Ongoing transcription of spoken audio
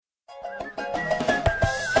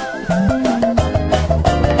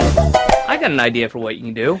got an idea for what you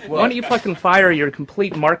can do. Why don't you fucking fire your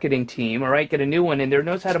complete marketing team, all right? Get a new one in there.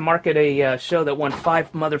 Knows how to market a show that won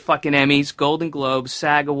 5 motherfucking Emmys, Golden Globes,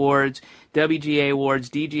 SAG Awards, WGA Awards,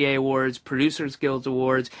 DGA Awards, Producers Guild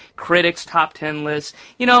Awards, Critics Top 10 lists.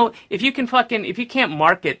 You know, if you can't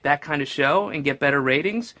market that kind of show and get better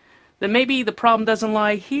ratings, then maybe the problem doesn't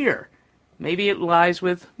lie here. Maybe it lies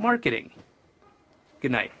with marketing.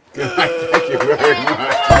 Good night. Good night. Thank you very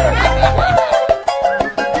much.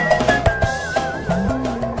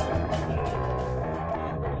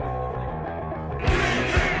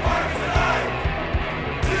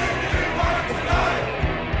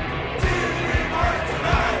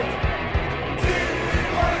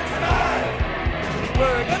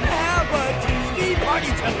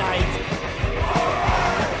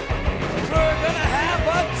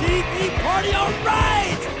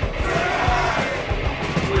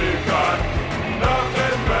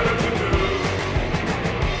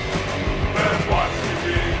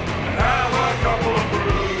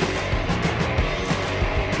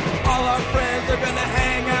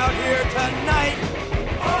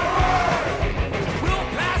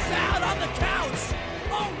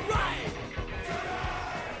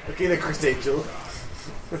 Okay, then, Chris Angel.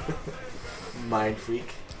 Mind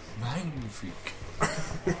freak. Mind freak.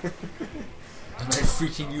 Am I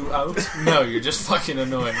freaking you out? No, you're just fucking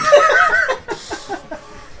annoying.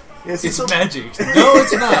 Yes, it's magic. No,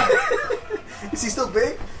 it's not. Is he still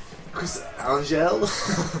big? Chris Angel?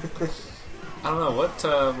 I don't know. What,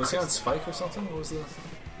 was he on Spike or something? What was the...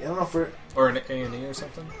 Yeah, I don't know for... Or an A&E or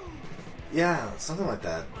something? Yeah, something like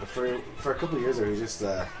that. But for a couple of years there, he was just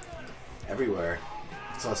everywhere.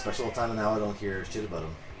 Saw a special all the time, and now I don't hear shit about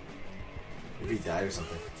him. Maybe he died or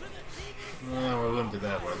something. No, we wouldn't be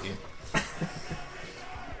that lucky.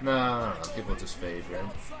 No, I don't know. People just fade, right?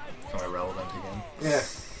 Become irrelevant again. Yeah.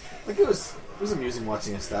 Like, it was amusing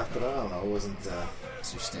watching his stuff, but I don't know, it wasn't...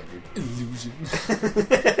 It's your standard illusion.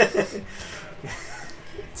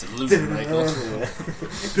 It's illusion, Michael.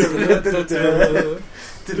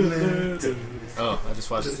 Oh, I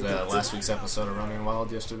just watched last week's episode of Running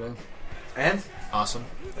Wild yesterday. And? Awesome,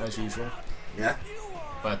 as usual. Yeah.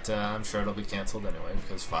 But I'm sure it'll be cancelled anyway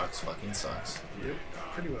because Fox fucking sucks. Yep,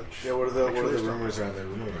 pretty much. Yeah, what are the rumors around the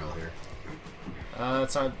rumor mill here?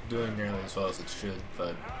 It's not doing nearly as well as it should,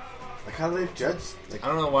 but... Like, how do they judge? Like, I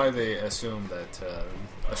don't know why they assume that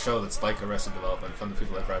a show that's like Arrested Development, from the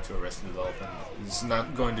people that brought you Arrested Development, is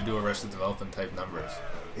not going to do Arrested Development type numbers.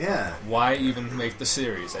 Yeah. Why even make the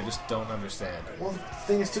series? I just don't understand. Well, the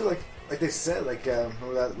thing is, too, like they said,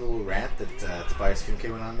 remember that little rant that Tobias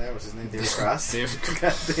Funke went on there? What's his name? David Cross?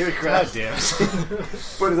 David Cross. God damn it.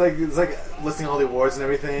 But it's like listing all the awards and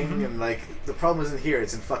everything, and the problem isn't here,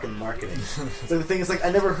 it's in fucking marketing. So the thing is, you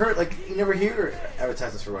never hear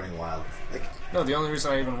advertisements for Running Wild. No, the only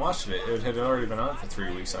reason I even watched it had already been on for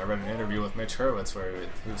 3 weeks. I read an interview with Mitch Hurwitz where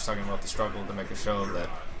he was talking about the struggle to make a show that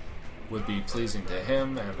would be pleasing to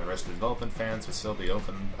him and the rest of the development fans, would still be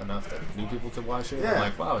open enough that new people could watch it. Yeah. I'm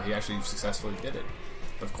like, wow, he actually successfully did it.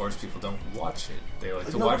 But of course, people don't watch it. They like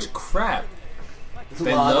to watch crap.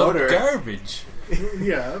 They love garbage.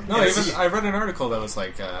 Yeah. No, even I read an article that was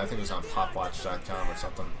like, I think it was on popwatch.com or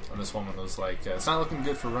something, and this woman was like, it's not looking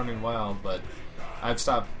good for Running Wild, but I've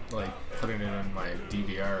stopped putting it in my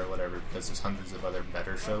DVR or whatever because there's hundreds of other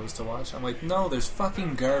better shows to watch. I'm like, no, there's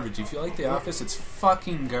fucking garbage. If you like The Office, it's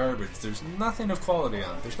fucking garbage. There's nothing of quality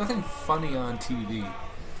on it. There's nothing funny on TV.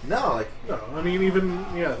 No, I mean, even,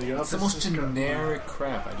 The Office. It's the most generic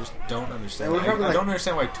crap. I just don't understand. I don't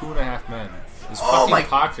understand why 2.5 Men is fucking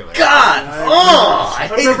popular. God! I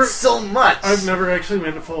hate it so much! I've never actually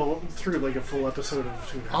made a full episode of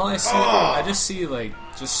 2.5 Men. All I see, I just see,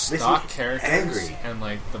 just stock characters angry. And,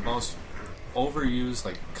 the most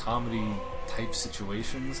overused, comedy type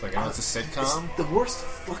situations. I know it's a sitcom. It's the worst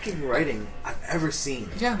fucking writing I've ever seen.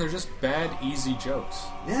 Yeah, they're just bad, easy jokes.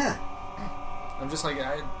 Yeah. I'm just I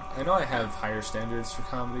know I have higher standards for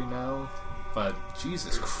comedy now, but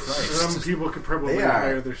Jesus Christ. Some people could probably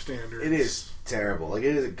higher their standards. It is terrible. It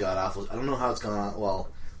is a god-awful... I don't know how it's gone on... Well,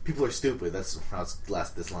 people are stupid. That's how it's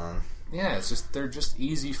lasted this long. Yeah, it's just... They're just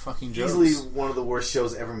easy fucking jokes. Easily one of the worst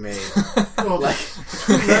shows ever made.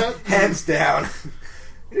 Hands down.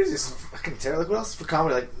 It is just fucking terrible. What else for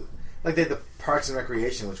comedy? They had the Parks and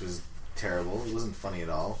Recreation, which was terrible. It wasn't funny at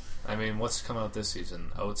all. I mean, what's come out this season?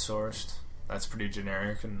 Outsourced. That's pretty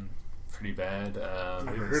generic and pretty bad. I've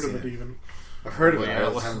heard of it even. I've heard of it. I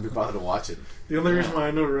haven't been bothered to watch it. The only reason why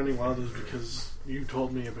I know Running Wild is because you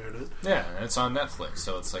told me about it. Yeah, and it's on Netflix,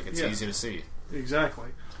 so it's easy to see. Exactly.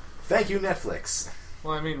 Thank you, Netflix.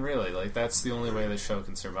 Well, I mean, really, that's the only way this show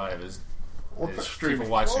can survive is It's people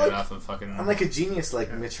watching it off of fucking... I'm like a genius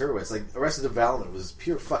like Mitch Hurwitz. Like, Arrested Development was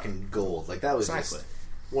pure fucking gold. Like, that was just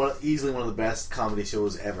easily one of the best comedy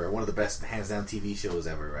shows ever. One of the best hands-down TV shows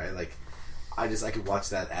ever, right? Like, I could watch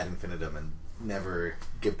that ad infinitum and never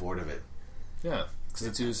get bored of it. Yeah, because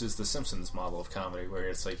it uses the Simpsons model of comedy, where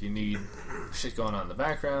it's like you need shit going on in the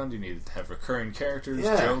background, you need to have recurring characters,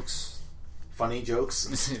 jokes. Funny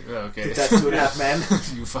jokes. Okay. Get that 2.5 Men.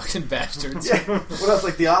 You fucking bastards. Yeah. What else?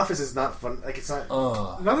 Like, The Office is not fun. Like, it's not...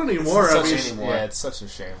 Not anymore. Yeah, it's such a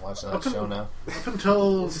shame watching that show now. Up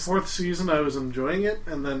until the 4th season, I was enjoying it,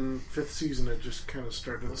 and then 5th season, it just kind of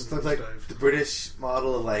started to like dive. The British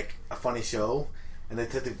model of, like, a funny show, and they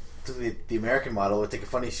took the American model, would take a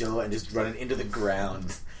funny show and just run it into the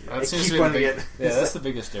ground. That seems to be that's the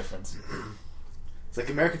biggest difference. It's like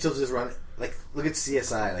American shows just run... Like, look at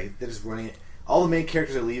CSI. Like, they're just running it... All the main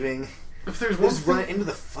characters are leaving. If there's one just run it into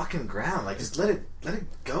the fucking ground. Like, just let it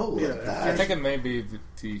go. Yeah, I think it may be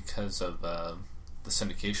because of the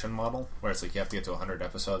syndication model, where it's like you have to get to 100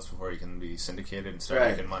 episodes before you can be syndicated and start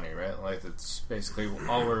making money, right? Like, it's basically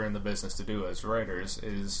all we're in the business to do as writers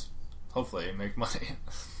is hopefully make money.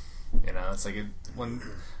 You know, it's like when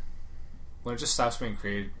it just stops being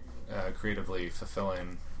creatively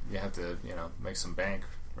fulfilling, you have to, make some bank,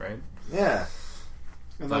 right? Yeah.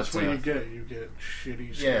 And that's what you get. You get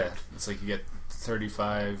shitty script. Yeah, it's like you get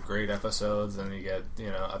 35 great episodes, and you get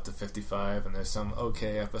up to 55, and there's some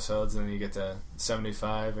okay episodes, and then you get to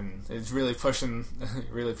 75, and it's really pushing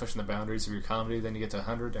the boundaries of your comedy. Then you get to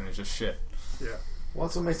 100, and it's just shit. Yeah. Well,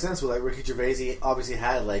 that's what makes sense with like Ricky Gervais. He obviously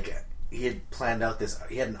had he had planned out this.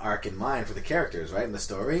 He had an arc in mind for the characters, right, in the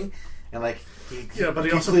story, and like but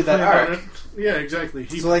he also completed that arc. Yeah, exactly.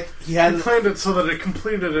 He planned it so that it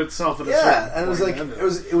completed itself. At a and it was like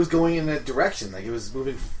it was going in a direction. Like it was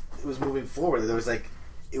moving forward. There was like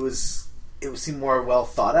it seemed more well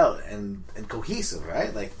thought out and cohesive,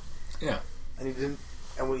 right? Like and he didn't.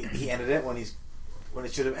 And he ended it when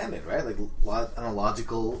it should have ended, right? Like on a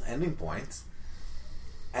logical ending point,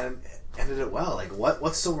 and ended it well. Like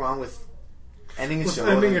what's so wrong with ending a show?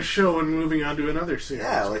 Ending a show and moving on to another series.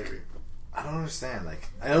 Yeah, like. Maybe. I don't understand. Like,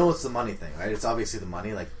 I know it's the money thing, right? It's obviously the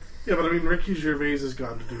money. Like, yeah, but I mean, Ricky Gervais has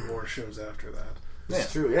gone to do more shows after that.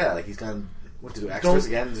 It's true. Yeah, like he's gone to do extras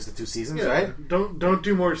again, just the 2 seasons, right? Don't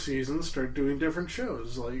do more seasons. Start doing different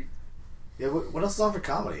shows. Like, yeah, what else is on for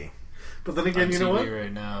comedy? But then again, on you TV know what?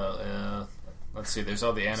 Right now, let's see. There's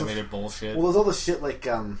all the animated bullshit. Well, there's all the shit like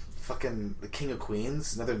fucking The King of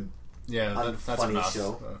Queens, another that's funny enough.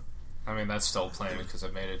 show. I mean, that's still playing because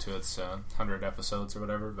it made it to its 100 episodes or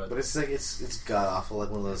whatever. But it's like it's god awful, like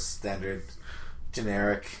one of those standard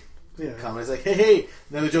generic comedies. Like, hey,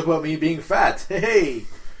 another joke about me being fat. Hey.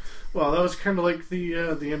 Well, that was kind of like the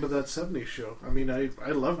end of that '70s show. I mean, I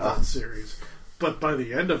loved that series, but by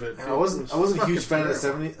the end of it, I wasn't a huge fan of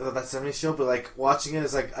that '70s show. But like watching it,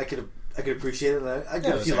 it's like I could appreciate it. And I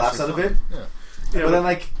get a few laughs out of it. Yeah. But then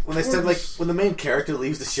like when they said like when the main character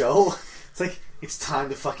leaves the show, it's like. It's time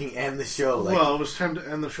to fucking end the show. Like, well, it was time to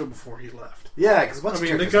end the show before he left. Yeah, because a bunch of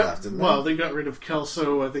characters left. They got rid of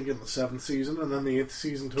Kelso, I think, in the 7th season, and then the 8th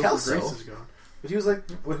season, Topher Grace is gone. But he was like,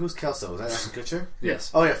 who's Kelso? Was that Ashton Kutcher? Yes.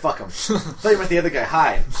 Oh yeah, fuck him. I thought you meant the other guy,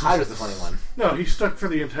 Hyde. Hyde was the funny one. No, he stuck for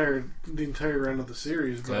the entire run of the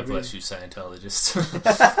series. God bless you, Scientologists.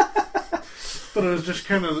 But it was just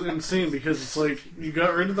kind of insane because it's like you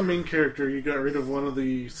got rid of the main character, you got rid of one of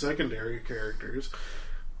the secondary characters.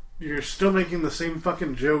 You're still making the same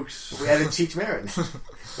fucking jokes. We added Cheech Marin.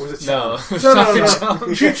 Or was it No. No.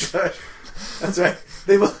 Cheech. That's right.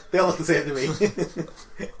 They all look the same to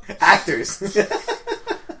me. Actors.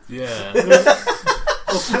 Yeah.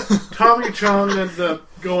 Well, Tommy Chong ended up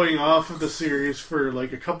going off of the series for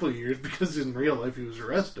like a couple of years because in real life he was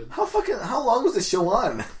arrested. How long was the show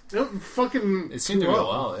on? It seemed to go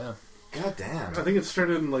well, yeah. God damn. I think it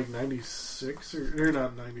started in like 96 or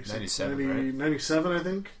not 96. 97, right? 97, I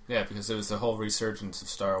think. Yeah, because it was the whole resurgence of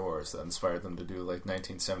Star Wars that inspired them to do like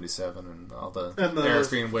 1977 and all the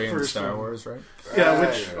Eric being way into Star Wars, right? Yeah,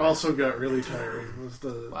 which also got really tiring. Was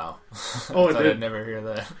the wow. Oh, I thought I'd never hear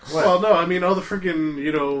that. What? Well, no, I mean all the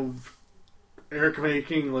freaking Eric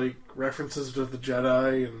making like references to the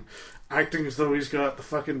Jedi and acting as though he's got the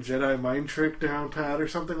fucking Jedi mind trick down pat or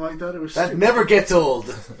something like that. It was that never gets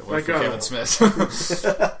old. Like Kevin Smith.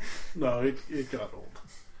 No, it got old.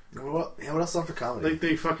 What else is on for comedy?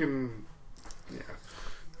 They fucking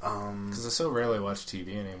because I so rarely watch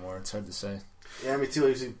TV anymore. It's hard to say. Yeah, me too. I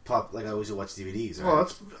usually watch DVDs. Right?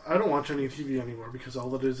 Well, I don't watch any TV anymore because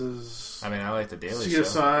all it is. I mean, I like the Daily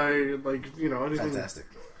CSI, Show. like anything. Fantastic.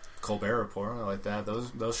 Colbert Report. I like that.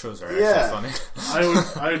 Those shows are actually funny.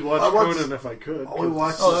 I'd watch Conan if I could.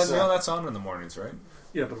 That's on in the mornings, right?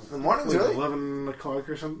 Yeah, but the mornings, like really? 11 o'clock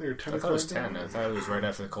or something, or 10 o'clock? I thought it was 10. I thought it was right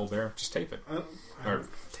after the Colbert. Just tape it. Or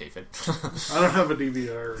tape it. I don't have a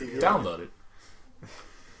DVR. Download it.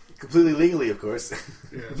 Completely legally, of course.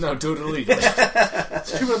 Yeah. No, do it illegally.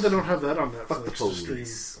 It's too bad they don't have that on Netflix. Fuck the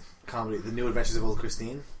police. Comedy. The New Adventures of Old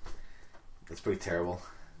Christine. That's pretty terrible.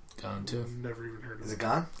 Gone, too. Never even heard of it. Is it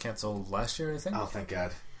gone? Canceled last year, I think. Oh, thank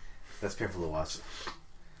God. That's painful to watch.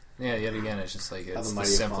 Yeah, yet again, it's just like, it's the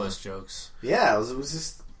simplest jokes. Yeah, it was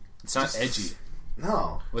just... It's not edgy.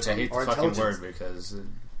 No. Which I hate the fucking word because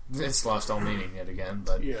it's lost all meaning yet again.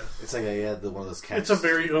 But yeah, it's like one of those cats. It's a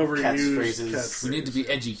very overused phrases. We need to be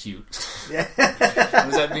edgy cute. Yeah. What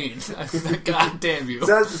does that mean? God damn you!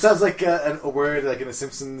 It sounds like a word like in the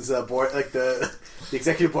Simpsons board, like the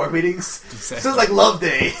executive board meetings. Exactly. Sounds like Love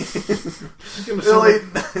Day. Really,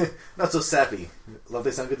 not so sappy. Love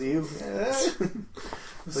Day sound good to you? Yeah.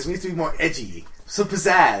 Like, it needs to be more edgy. Some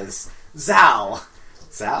pizzazz. Zow.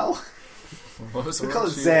 What was the word? Call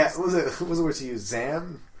it Zam. What was the word she used?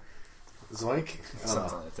 Zam? Zoink?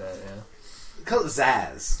 Something like that, yeah. Call it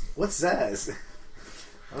Zaz. What's Zaz?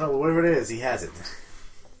 I don't know, whatever it is, he has it.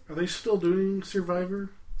 Are they still doing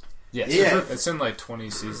Survivor? Yes. Yeah. It's in like 20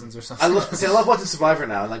 seasons or something. I love watching Survivor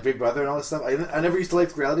now, and like Big Brother and all this stuff. I never used to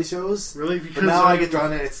like reality shows. Really? Because but now I get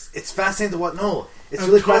drawn in. It's fascinating to watch. No, it's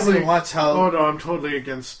really fascinating to watch how... Oh no, I'm totally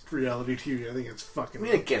against reality TV. I think it's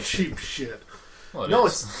fucking cheap shit. Well,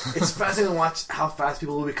 it's fascinating to watch how fast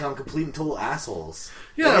people will become complete and total assholes.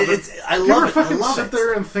 Yeah, I love it. Fucking sit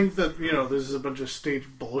there and think that this is a bunch of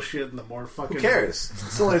staged bullshit, and the more fucking... Who cares?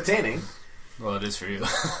 It's still entertaining. Well, it is for you.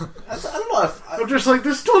 I don't know if... I'm just like,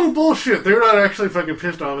 this is total bullshit. They're not actually fucking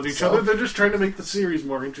pissed off at each other. They're just trying to make the series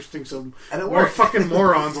more interesting so more fucking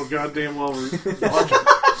morons will goddamn well watch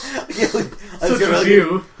it. Such as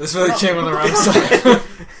you. This really came on the wrong side.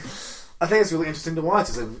 I think it's really interesting to watch.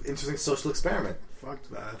 It's an interesting social experiment. Fuck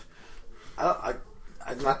that.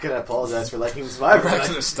 I'm not going to apologize for liking Survivor. I'm not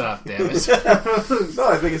going to stop, damn it. No,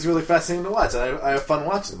 I think it's really fascinating to watch. I have fun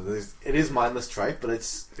watching it. It is mindless tripe, but it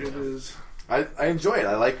is. I enjoy it.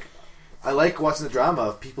 I like watching the drama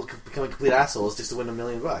of people becoming complete assholes just to win $1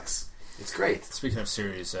 million. It's great. Speaking of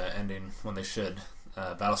series ending when they should,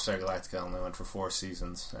 Battlestar Galactica only went for 4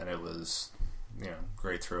 seasons, and it was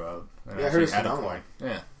great throughout. And I heard it's phenomenal.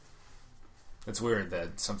 Yeah. It's weird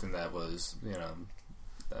that something that was,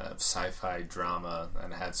 sci-fi drama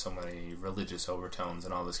and had so many religious overtones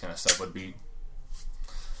and all this kind of stuff would be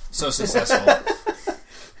so successful.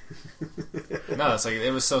 No, it's like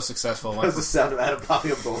it was so successful. That was the sound of Adam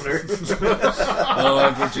popping a boner. Oh,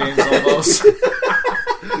 Edward James almost.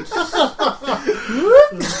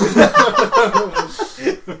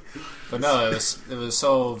 But no, it was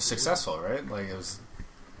so successful, right? Like it was.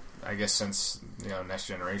 I guess since Next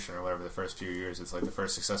Generation or whatever, the first few years, it's like the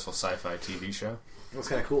first successful sci-fi TV show. It was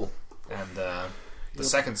kind of cool. And the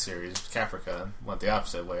second series, Caprica, went the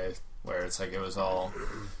opposite way, where it's like it was all,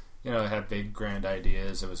 it had big grand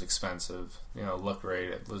ideas, it was expensive, looked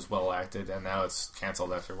great, it was well acted, and now it's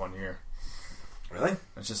canceled after 1 year. Really?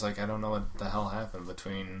 It's just like I don't know what the hell happened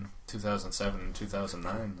between 2007 and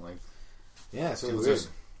 2009. Like, yeah, it's really weird.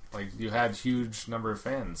 Like you had huge number of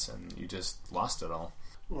fans, and you just lost it all.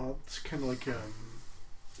 Well, it's kind of like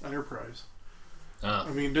Enterprise. I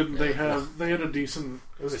mean, didn't they have... They had a decent...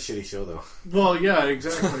 It was a shitty show, though. Well, yeah,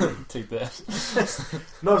 exactly. Take that.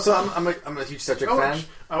 No, so I'm a huge Star Trek fan.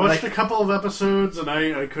 I watched a couple of episodes, and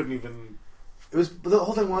I couldn't even... It was... The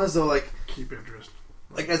whole thing was, though, like... Keep interest.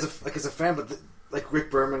 Like, as a fan, but... like,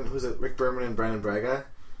 Rick Berman and Brandon Braga,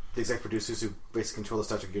 the exec producers who basically control the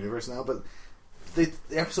Star Trek universe now, but the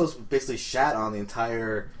episodes basically shat on the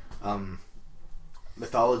entire...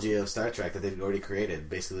 mythology of Star Trek that they'd already created.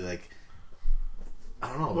 Basically, like, I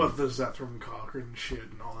don't know. What does that from Cochrane shit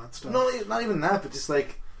and all that stuff? No, not even that, but just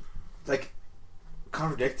like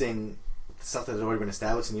contradicting stuff that had already been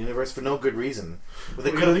established in the universe for no good reason. But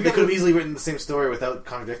they could have easily written the same story without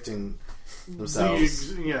contradicting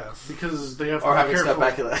themselves. Because they have or to having be careful.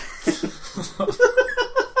 Bakula.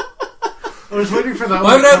 I was waiting for that.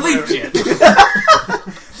 Why would I leave yet?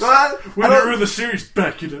 When I ruin the series,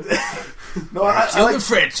 Bakula. No, I like the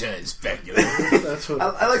franchise, Bakula. That's what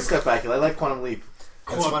I like Scott Bakula. I like Quantum Leap.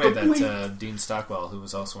 It's funny that Dean Stockwell, who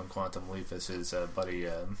was also in Quantum Leap, is his buddy.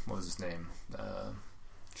 What was his name?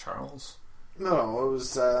 Charles? No, it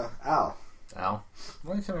was Al. Al?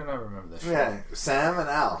 Why can I not remember this? Yeah, Sam and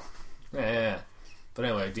Al. Yeah. But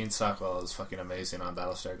anyway, Dean Stockwell is fucking amazing on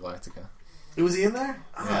Battlestar Galactica. Was he in there?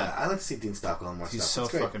 Yeah. I like to see Dean Stockwell in more He's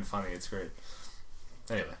stuff. He's so fucking funny. It's great.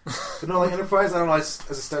 Anyway. But no, like Enterprise, I don't know, as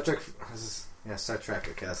a Star Trek... Star Trek,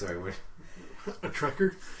 okay, that's the right word. A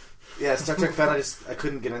Trekker? Yeah, Star Trek fan, I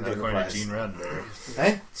couldn't get into Not according Enterprise. to Gene Roddenberry.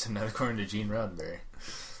 Hey? It's not according to Gene Roddenberry.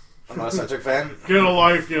 I'm not a Star Trek fan. Get a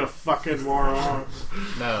life, you fucking moron.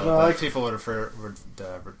 No, No, but people would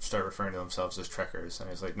start referring to themselves as Trekkers, and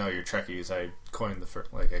it's like, no, you're Trekkies. I coined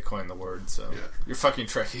the word, so you're fucking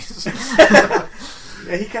Trekkies.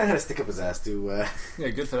 Yeah, he kind of had to stick up his ass to. Yeah,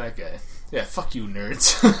 good for that guy. Yeah, fuck you,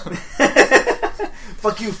 nerds.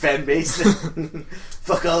 Fuck you, fan base.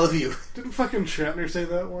 Fuck all of you. Didn't fucking Shatner say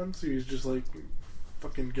that once? He was just like,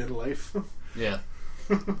 fucking get a life. Yeah,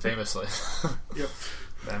 famously. Yep.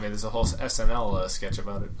 I mean, there's a whole SNL sketch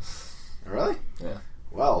about it. Really? Yeah.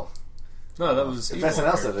 Well. No, that was. If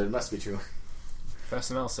SNL said it, it must be true. If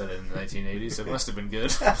SNL said it in the 1980s, it must have been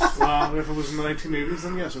good. Well, if it was in the 1980s,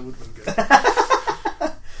 then yes, it would have been good.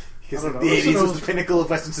 Because the 80s was the pinnacle of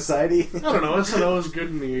Western society. I don't know. SNL was good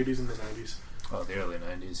in the 80s and the 90s. Oh, the early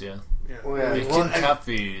 90s, yeah. Well, yeah. Making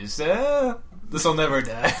copies. This will never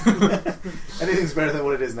die. Anything's better than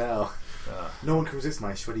what it is now. No one can resist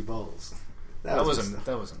my sweaty balls. That wasn't good.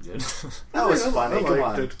 That was funny. I Come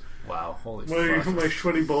liked on. it. Wow, holy fuck. My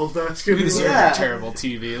sweaty balls basket. You deserve Yeah. terrible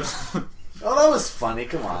TV. Oh, that was funny.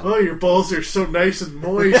 Come on. Oh, your balls are so nice and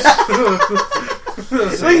moist.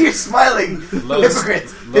 Look, you're smiling.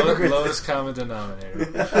 Hypocrite. Lowest common denominator.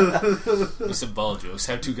 Do some ball jokes.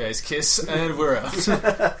 Have two guys kiss, and we're out. Yeah,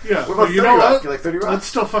 What about well, 30 you know Rock? what? You like 30 Rock? That's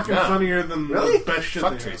still fucking No. funnier than Really? the best shit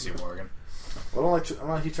Fuck they have. Tracy Morgan. Well, I'm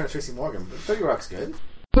not a huge fan of Tracy Morgan, but 30 Rock's good.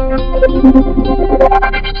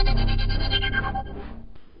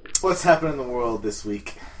 What's happening in the world this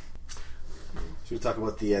week? Should we talk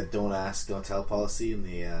about the don't ask, don't tell policy and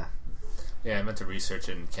the... Yeah, I meant to research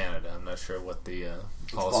it in Canada. I'm not sure what the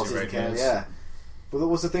policy right now is. Yeah. But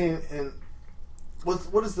what's the thing? And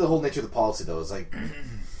what is the whole nature of the policy though? It's like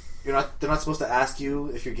they're not supposed to ask you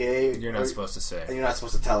if you're gay. You're not supposed to say. And you're not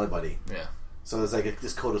supposed to tell anybody. Yeah. So there's like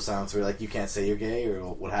this code of silence where like you can't say you're gay or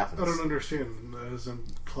what happens. I don't understand. As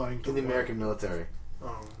implying to In the American military,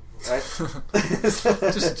 Oh. right?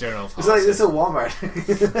 Just general It's policy. like it's a Walmart.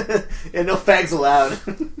 And no fags allowed.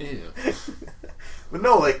 Ew. But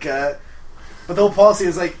no, like, but the whole policy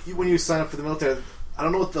is like when you sign up for the military. I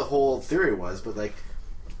don't know what the whole theory was, but like,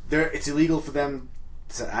 it's illegal for them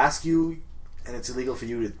to ask you, and it's illegal for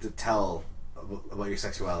you to tell about your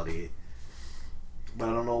sexuality. But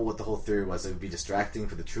I don't know what the whole theory was. It would be distracting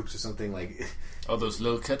for the troops or something. Like, All those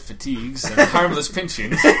low-cut fatigues and harmless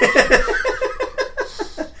pinching.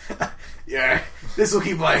 yeah, this will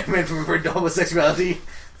keep my men from referring to homosexuality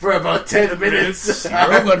for about 10 minutes.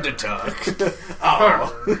 You're one to talk.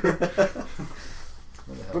 Oh.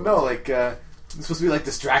 But no, like, it's supposed to be like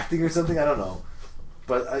distracting or something. I don't know.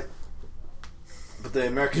 But the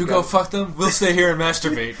American. You go fuck them. We'll stay here and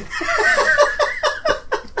masturbate.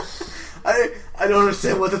 I don't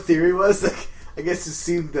understand what the theory was. Like, I guess it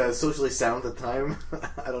seemed socially sound at the time.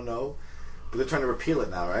 I don't know, but they're trying to repeal it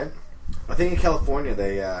now, right? I think in California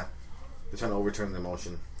they're trying to overturn the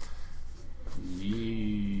motion.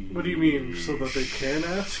 What do you mean? So that they can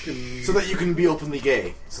ask? And... So that you can be openly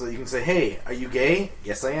gay. So that you can say, "Hey, are you gay?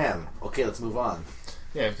 Yes, I am. Okay, let's move on.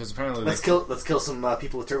 Yeah, because apparently Let's kill some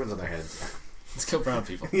people with turbans on their heads." let's kill brown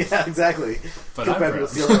people. Yeah, exactly. But Kill I'm brown brown. people,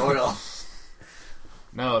 steal their oil.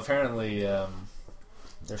 No, apparently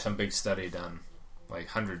there's some big study done, like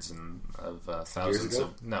hundreds of thousands ago?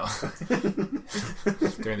 of no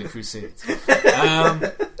during the Crusades.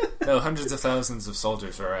 No, hundreds of thousands of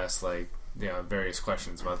soldiers were asked various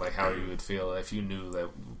questions about like how you would feel if you knew that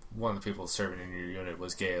one of the people serving in your unit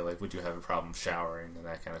was gay. Like, would you have a problem showering and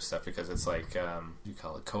that kind of stuff? Because it's like you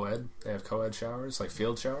call it co-ed. They have co-ed showers, like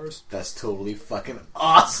field showers. That's totally fucking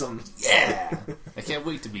awesome. Yeah, I can't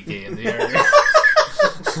wait to be gay in the army.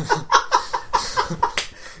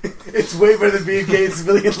 It's way better than being gay in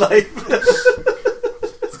civilian life.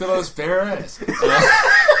 Let's go to those bare eyes.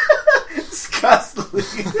 Disgustly.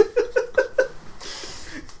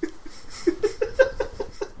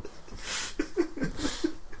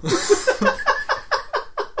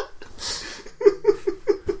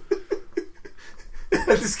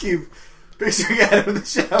 I just keep picturing Adam in the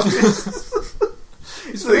shower.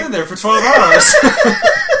 He's been in there for 12 hours.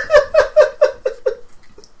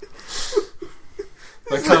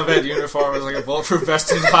 My combat uniform is like a bulletproof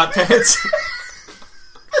vest and hot pants.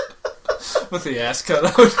 With the ass cut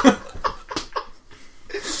out.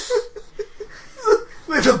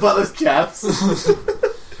 With the butler's chaps.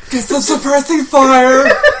 Get some suppressing fire!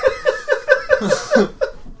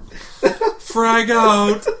 Frag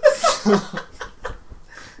out!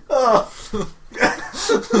 Oh.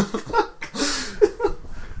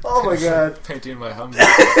 Oh my god. Painting my Humvee.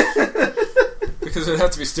 Because it would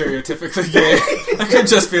have to be stereotypically gay. I couldn't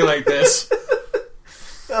just be like this.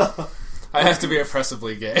 Oh. I have to be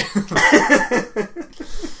oppressively gay.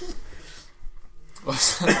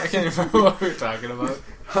 I can't remember what we were talking about.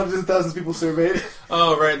 Hundreds of thousands of people surveyed.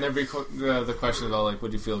 Oh, right, and there'd be the question about, like,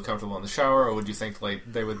 would you feel comfortable in the shower, or would you think, like,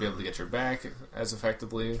 they would be able to get your back as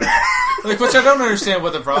effectively? Like, which I don't understand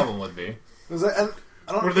what the problem would be. Was that,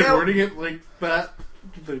 I don't Were they wording it like that?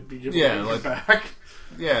 They'd be giving it like, back?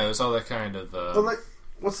 Yeah, it was all that kind of... But, like,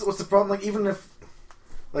 what's the problem? Like, even if...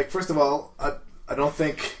 Like, first of all, I don't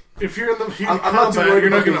think... If you're in the heat I'm of not too combat, worried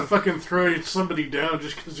you're not about going to fucking throw somebody down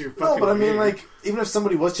just because you're fucking No, but I mean, gay. like, even if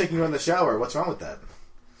somebody was checking you in the shower, what's wrong with that?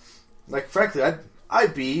 Like, frankly, that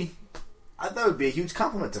would be a huge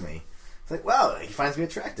compliment to me. It's like, wow, he finds me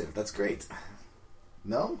attractive. That's great.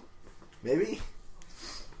 No? Maybe?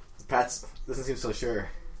 Pat doesn't seem so sure.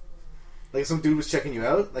 Like, if some dude was checking you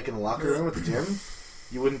out, like in the locker room at the gym,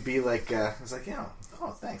 you wouldn't be like, it's like, yeah,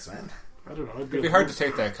 oh, thanks, man. I don't know. It'd be hard to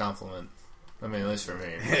take that compliment. I mean, at least for me.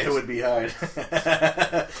 It would be hard.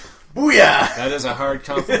 Booyah! That is a hard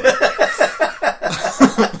compliment.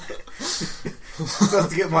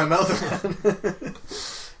 Supposed to get my mouth around,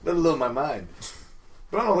 let alone my mind.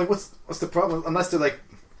 But I don't know, like, what's the problem? Unless they're like,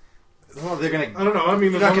 they're gonna. I don't know. I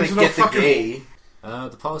mean, you're not gonna get the gay.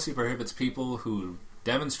 The policy prohibits people who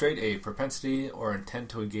demonstrate a propensity or intent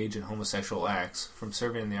to engage in homosexual acts from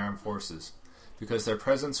serving in the armed forces, because their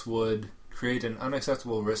presence would create an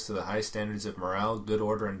unacceptable risk to the high standards of morale, good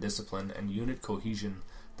order and discipline, and unit cohesion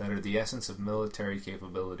that are the essence of military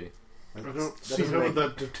capability. I don't see how would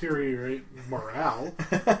that deteriorate morale.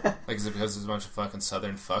 Like, is it because there's a bunch of fucking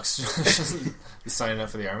southern fucks just signing up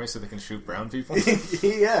for the army so they can shoot brown people?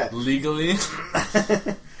 Yeah. Legally?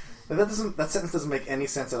 That sentence doesn't make any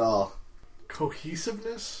sense at all.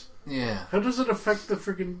 Cohesiveness? Yeah. How does it affect the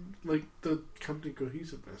friggin', like, the company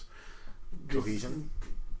cohesiveness? Cohesion?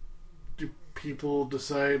 Do people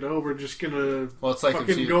decide, oh, we're just gonna it's like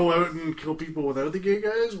fucking go out and kill people without the gay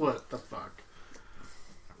guys? What the fuck?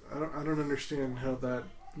 I don't understand how that.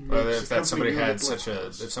 Or if that somebody had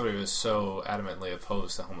if somebody was so adamantly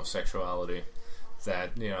opposed to homosexuality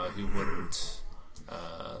that he wouldn't,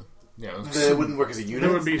 they wouldn't work as a unit.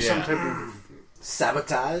 There would be some type of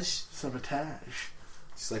sabotage.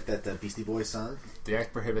 Just like that Beastie Boys song. The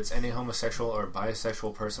act prohibits any homosexual or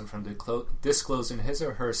bisexual person from disclosing his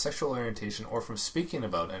or her sexual orientation or from speaking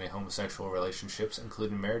about any homosexual relationships,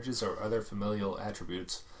 including marriages or other familial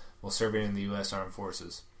attributes, while serving in the U.S. Armed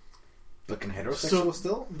Forces. But can heterosexual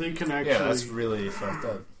still? They can actually... Yeah, that's really fucked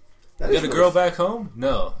up. You got a girl back home?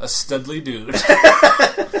 No, a studly dude.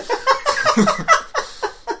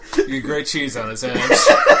 You get great cheese on his abs.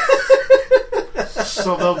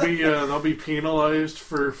 So they'll be penalized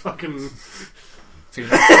for fucking.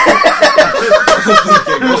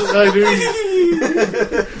 I do.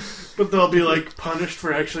 But they'll be like punished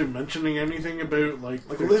for actually mentioning anything about like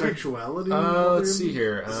their sexuality. Let's see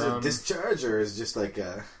here. Is it discharge or is it just like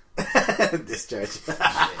discharge?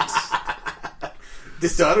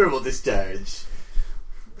 Dishonorable discharge.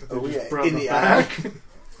 Oh yeah, in the back.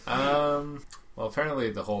 Well,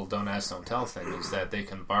 apparently the whole "don't ask, don't tell" thing is that they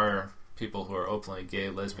can bar people who are openly gay,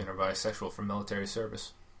 lesbian, or bisexual from military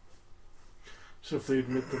service. So if they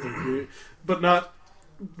admit that they're gay, but not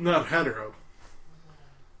hetero,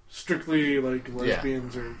 strictly like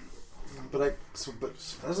lesbians or. But that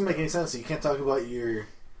doesn't make any sense. So you can't talk about your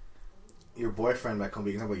boyfriend back home,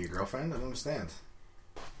 but you can talk about your girlfriend. I don't understand.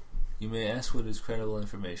 You may ask what is credible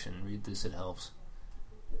information. Read this; it helps.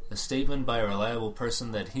 A statement by a reliable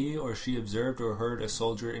person that he or she observed or heard a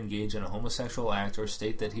soldier engage in a homosexual act, or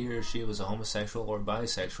state that he or she was a homosexual or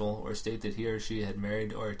bisexual, or state that he or she had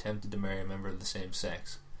married or attempted to marry a member of the same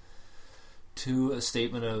sex. 2. A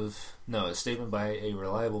statement by a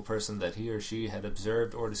reliable person that he or she had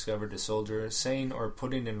observed or discovered a soldier saying or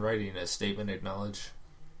putting in writing a statement acknowledging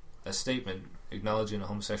a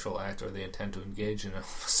homosexual act or the intent to engage in a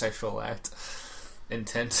homosexual act.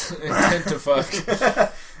 Intent to fuck.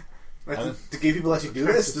 Do gay people actually do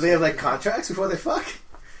this? Do they have like contracts before they fuck?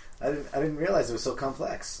 I didn't realize it was so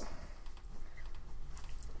complex.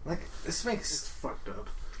 Like, this makes... It's fucked up.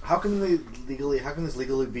 How can this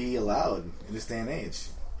legally be allowed in this day and age?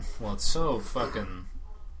 Well, it's so fucking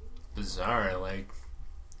bizarre. Like,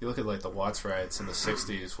 you look at like the Watts riots in the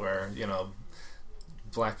 60s where,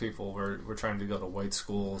 black people were trying to go to white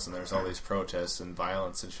schools and there's all these protests and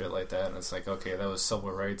violence and shit like that, and it's like, okay, that was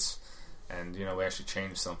civil rights and we actually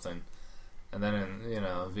changed something. And then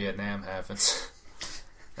Vietnam happens.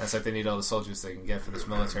 And it's like they need all the soldiers they can get for this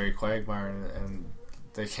military quagmire, and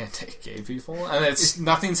they can't take gay people, and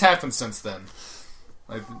nothing's happened since then.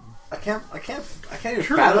 Like, I can't even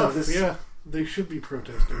True fathom enough, this. yeah. They should be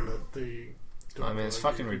protesting that they don't. I mean, it's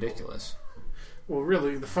fucking ridiculous. Well,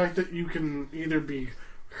 really, the fact that you can either be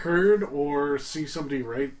heard or see somebody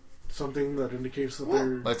write something that indicates that they're...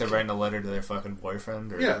 Like they're writing a letter to their fucking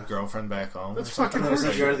boyfriend or girlfriend back home. That's fucking Does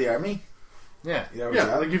horseshit. he go to the army? Yeah.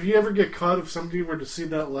 Yeah, like if you ever get caught, if somebody were to see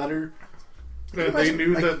that letter, that they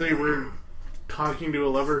knew that they were talking to a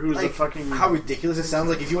lover who's a fucking... How ridiculous it sounds.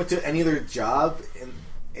 Like if you went to any other job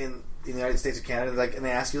in the United States or Canada, like, and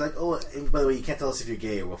they ask you, like, oh, and by the way, you can't tell us if you're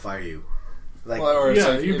gay or we'll fire you. Like, Well, or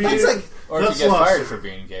yeah, if you that's get lawsuit. fired for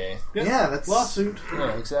being gay. yeah, that's lawsuit.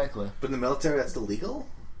 Yeah, exactly. But in the military, that's illegal.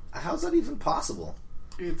 How's that even possible?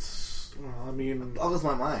 It's... Well, I mean... It boggles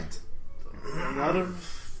my mind. A lot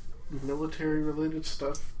of military-related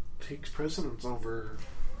stuff takes precedence over...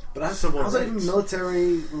 But how's Civil that rights. even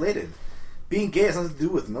military related? Being gay has nothing to do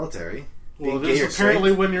with military. Well, Being it gay or is apparently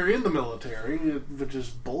straight. when you're in the military, which is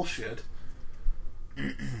bullshit.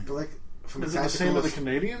 But like, from Is a it the same with the tactical-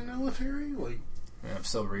 Canadian military? Like, Yeah, I'm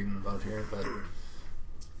still reading about here, but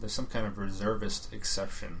there's some kind of reservist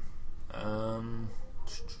exception.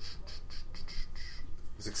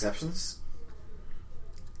 There's exceptions.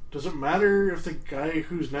 does it matter if the guy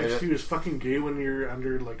who's next to you is fucking gay when you're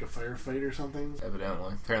under like a firefight or something?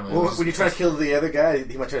 Evidently. Apparently. Well, when you try to kill the other guy,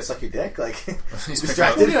 he might try to suck your dick. Like, he's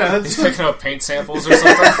distracted. he's picking up paint samples or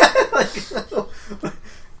something.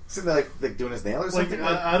 Sitting there like doing his nail or Like, something.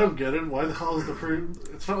 I don't get it. Why the hell is the person...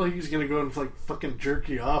 It's not like he's gonna go and like fucking jerk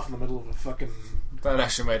you off in the middle of a fucking... That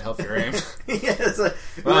actually might help your aim. Yeah, it's like,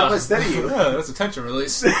 that might steady you. Yeah, that's a tension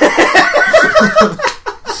release. I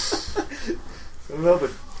don't know,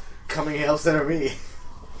 but coming helps center me.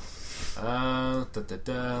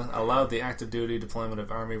 Allowed the active duty deployment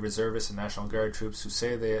of Army reservists and National Guard troops who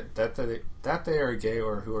say that they are gay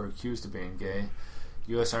or who are accused of being gay.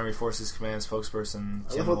 U.S. Army Forces Command spokesperson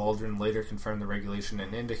Tim Waldron later confirmed the regulation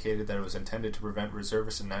and indicated that it was intended to prevent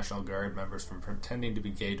reservists and National Guard members from pretending to be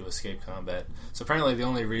gay to escape combat. So apparently the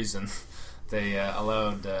only reason they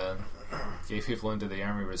allowed gay people into the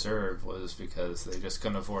Army Reserve was because they just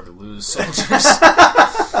couldn't afford to lose soldiers.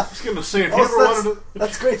 I was gonna say, if you ever wanted to...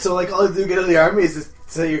 That's great. So, like, all you do to get out of the army is just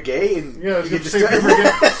say you're gay and Yeah, I was you gonna get say,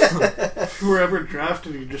 distracted. if you were ever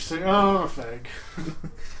drafted, you just say, oh, I'm a fag.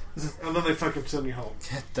 And then they fucking send you home.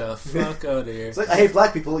 Get the fuck out of here. It's like, I hate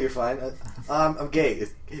black people, you're fine. I'm gay.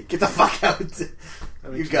 Get the fuck out.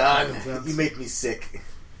 You're gone. You make me sick.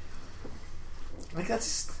 Like,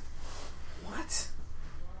 that's just... What?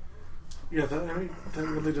 Yeah, that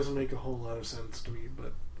really doesn't make a whole lot of sense to me,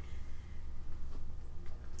 but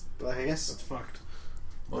But I guess... that's fucked.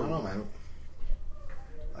 I don't know, man.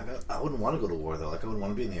 I wouldn't want to go to war, though. Like, I wouldn't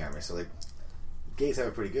want to be in the army, so, like... Gays have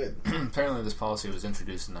it pretty good. Apparently this policy was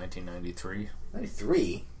introduced in 1993.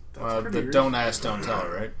 93? Well, pretty the don't ask, don't tell,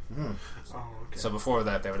 right? Mm. Oh, okay. So before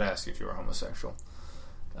that, they would ask if you were homosexual.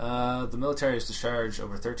 The military has discharged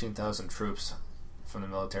over 13,000 troops from the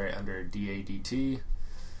military under DADT.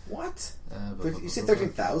 What? But You said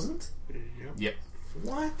 13,000? Yep. Yep.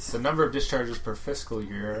 What? The number of discharges per fiscal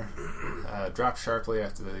year dropped sharply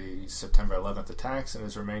after the September 11th attacks and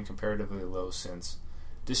has remained comparatively low since.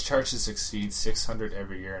 Discharges exceed 600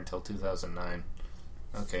 every year until 2009.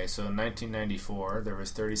 Okay, so in 1994, there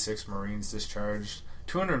was 36 Marines discharged,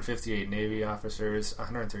 258 Navy officers,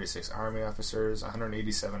 136 Army officers,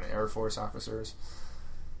 187 Air Force officers.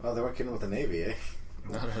 Oh, they weren't kidding with the Navy, eh?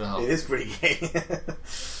 Not at all. It is pretty gay.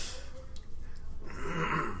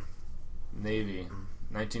 Navy,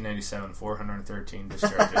 1997, 413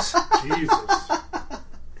 discharges. Jesus.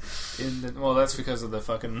 Well, that's because of the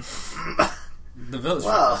fucking... the village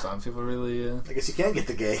Wow. song. People really... I guess you can get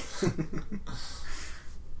the gay.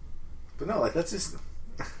 But no, like, that's just...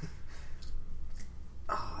 that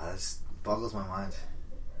just boggles my mind.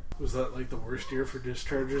 Was that like the worst year for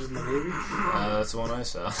discharges in the Navy? that's the one I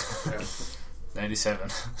saw. Yeah. 97.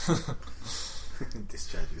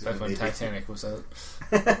 Discharges. Back when Titanic was out.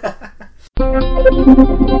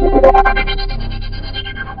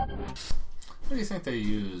 What do you think they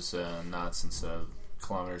use knots instead of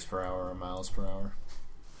kilometers per hour or miles per hour?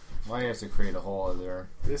 Why do you have to create a whole other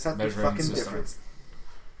They just have to be measuring fucking system? different.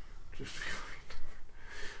 Just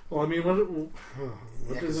well, I mean, what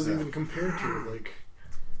Yeah, does 'cause, it even compare to? Like,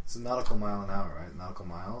 It's a nautical mile an hour, right? Nautical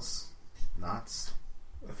miles? Knots?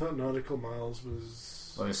 I thought nautical miles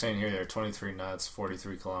was. Well, they're saying here there are 23 knots,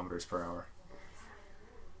 43 kilometers per hour.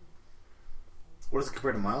 What does it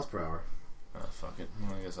compare to miles per hour? Oh, fuck it.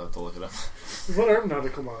 Well, I guess I'll have to look it up. What are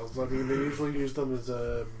nautical miles? I mean, they usually use them as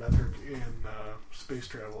a metric in space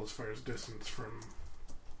travel as far as distance from.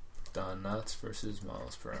 Knots versus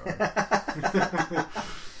miles per hour.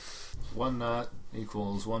 1 knot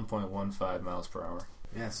equals 1.15 miles per hour.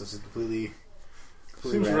 Yeah, so it's completely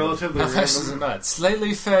Seems random. relatively How fast is it random. not?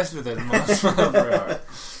 Slightly faster than miles per hour.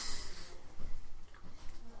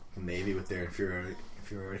 Maybe with their inferiority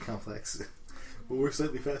complex. Well, we're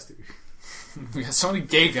slightly faster. We got so many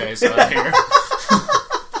gay guys out here.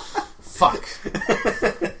 Fuck.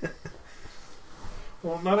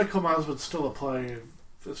 Well, nautical miles would still apply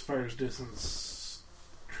as far as distance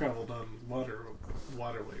traveled on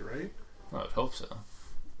waterway, right? I would hope so.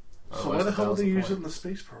 So why the hell would they use it in the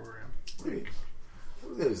space program? Wait,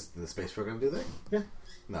 there's the space program, do they? Yeah.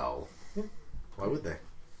 No. Yeah. Why would they?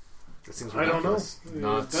 It seems I don't know. ridiculous.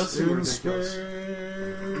 Not It does seem in ridiculous.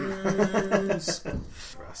 space.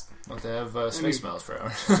 Rust. Well, they have space miles per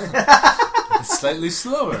hour. It's slightly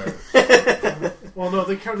slower. Well, no,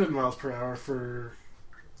 they counted miles per hour for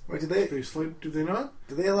Wait, do they space flight. Do they not?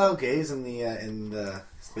 allow gays in the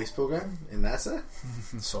space program in NASA?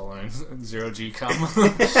 Solar and zero G come.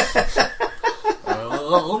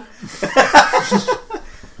 Oh.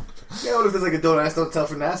 Yeah, what if there's like a don't ask, don't tell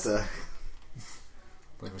for NASA?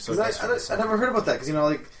 Like we're so 'Cause I never heard about that because you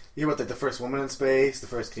hear about like the first woman in space, the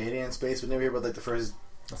first Canadian in space, but never hear about like the first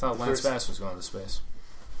I thought Lance Bass was going to space.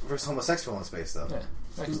 homosexual in space though. Yeah,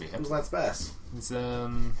 that could be him. Who's Lance Bass? He's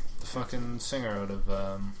the fucking singer out of.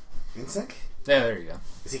 NSYNC? Yeah, there you go.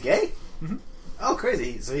 Is he gay? Mm-hmm. Oh,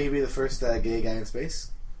 crazy! So he'd be the first gay guy in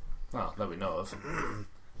space. Well, that we know of.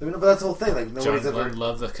 I mean, but that's the whole thing. Like John nobody's ever. Glenn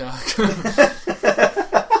loved the cock.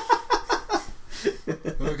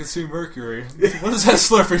 I can see Mercury. What is that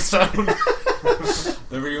slurping sound?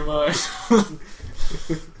 Never you mind.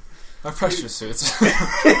 Our pressure suits.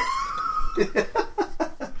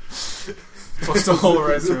 Pushed a hole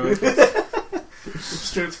right through it.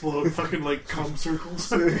 Starts blowing fucking like cum circles.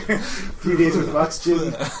 3 days with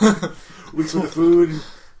oxygen, weeks with the food,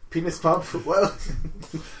 penis pump. Well,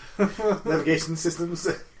 navigation systems.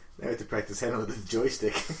 Now I have to practice handling the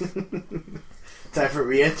joystick. Time for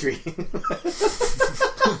re-entry.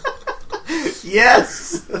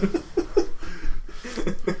 Yes.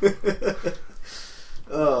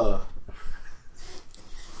 Oh.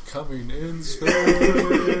 Coming in space.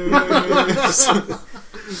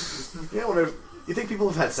 Yeah, I wonder. You think people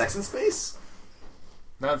have had sex in space?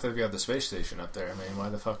 Not if they've got the space station up there. I mean, why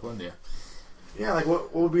the fuck wouldn't you? Yeah, like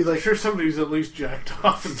what would be like? I'm sure somebody's at least jacked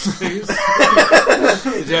off in space.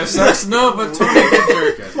 Did you have sex? No, but Tony did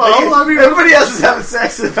jerk it. Well, I mean, everybody else is having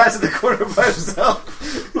sex and Pat's in the corner by himself.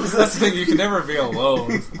 That's the thing, you can never be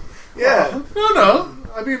alone. Yeah. No.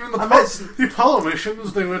 I mean, in the imagine- the Apollo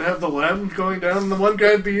missions, they would have the land going down, and the one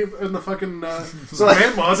guy would be in the fucking So like,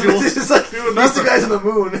 man module. it's like doing these two nothing. guys on the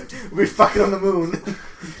moon will be fucking on the moon,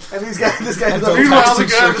 and this guy's And on Meanwhile, the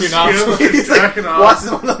Paxton's guy with the jerking off. scale He's is like jacking off. watches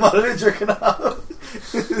him on the monitor jerking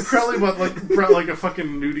off. Probably brought like a fucking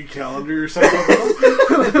nudie calendar or something.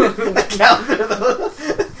 A calendar though.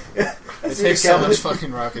 It takes so much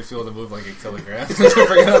fucking rocket fuel to move like a kilogram. To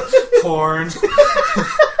bring up porn.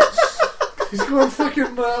 He's going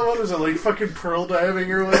fucking, what is it, like fucking pearl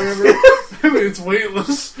diving or whatever? I mean, it's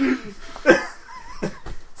weightless.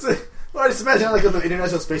 So, well, I just imagine like on the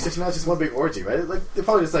International Space Station now it's just one big orgy, right? Like they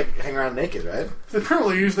probably just like hang around naked, right? They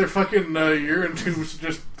probably use their fucking urine tubes to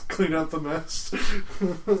just clean out the mess.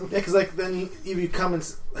 Yeah, because like then you come and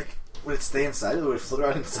like would it stay inside you? Would it float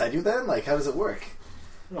around inside you then? Like how does it work?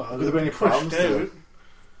 Well, Would there be any pushed problems to out. it?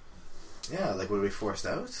 Yeah, like would it be forced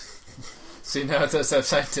out? See, now it does have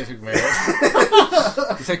scientific merit.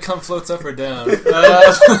 You think cum floats up or down? Give me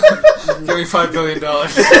 $5 billion.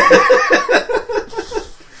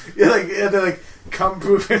 Yeah, they're like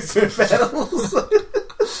cum-proof instrument panels.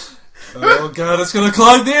 Oh god, it's gonna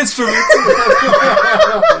clog the instrument!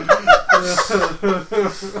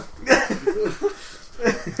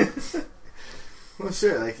 Well,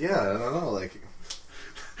 sure, like, yeah, I don't know, like...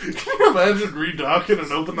 Can you imagine redocking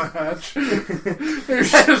and open the hatch?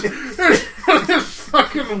 there's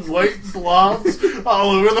fucking white blobs all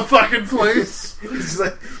over the fucking place. It's just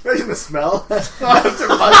like, imagine the smell after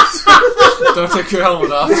months. Don't take your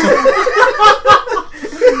helmet off.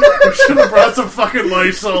 We should have brought some fucking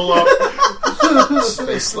Lysol up.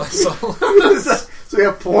 Space Lysol. So we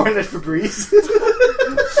have porn at Febreze.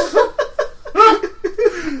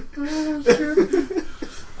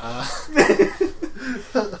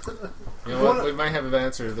 You know what? We might have an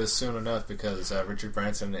answer to this soon enough because Richard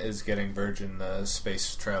Branson is getting Virgin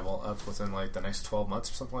space travel up within like the next 12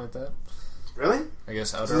 months or something like that. Really? I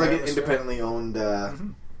guess outer So it's like an atmosphere. independently owned...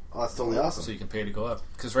 Oh, that's totally awesome. So you can pay to go up.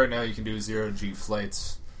 Because right now you can do zero-G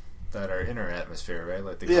flights that are inner atmosphere, right?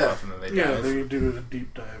 Like they go Yeah. up and then they Yeah, dive. they do a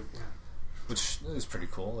deep dive. Which is pretty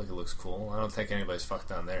cool. Like, it looks cool. I don't think anybody's fucked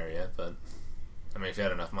down there yet, but I mean, if you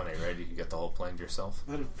had enough money, right, you could get the whole plane to yourself.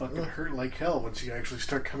 That'd fucking hurt like hell once you actually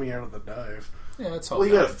start coming out of the dive. Yeah, that's all. Well,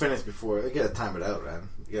 you gotta finish before. You gotta time it out, man.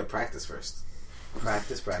 You gotta practice first.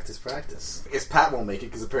 Practice. I guess Pat won't make it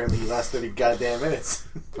because apparently he lost 30 goddamn minutes.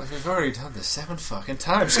 Like, we've already done this 7 fucking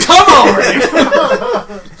times. Come already!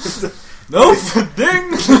 Nope,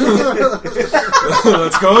 ding!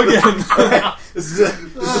 Let's go again. This is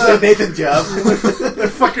a Nathan job. They're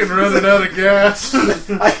fucking running out of gas.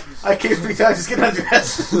 I came 3 times, just get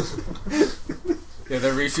undressed. Yeah,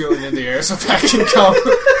 they're refueling in the air so Pat can come.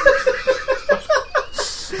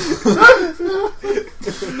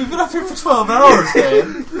 We've been up here for 12 hours,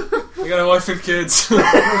 man. I got a wife and kids.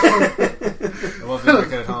 I won't be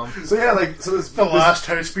making it home. So yeah, like, so it's The last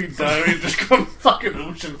high-speed diving just come fucking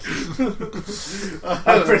ocean.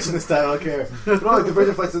 I'm French in this time, I don't care. But no, like the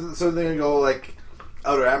Virgin flights, so they're gonna go like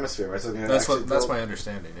outer atmosphere, right? So That's my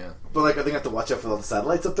understanding, yeah. But like, I think I have to watch out for all the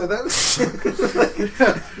satellites up there then.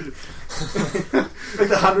 like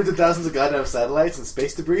the hundreds of thousands of goddamn satellites and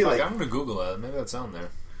space debris. Fuck, like, I'm gonna Google that. Maybe that's on there.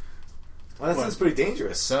 well, that's pretty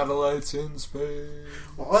dangerous. Satellites in space.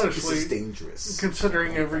 Well, This is honestly, dangerous.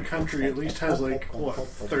 considering every country at least has like,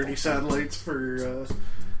 30 satellites for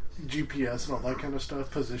GPS and all that kind of stuff,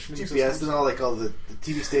 positioning GPS systems. and all the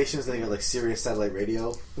TV stations. Then you got like Sirius satellite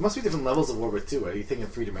radio. There must be different levels of orbit too. Are you thinking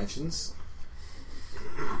 3 dimensions?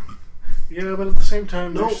 Yeah, but at the same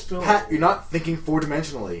time, No, there's still Pat, you're not thinking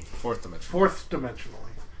 4-dimensionally. 4th dimension. fourth dimensionally.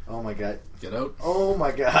 Oh my god. Get out. Oh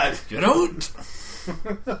my god. Get out!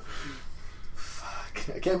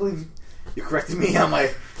 I can't believe you corrected me on my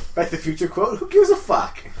Back to the Future quote. Who gives a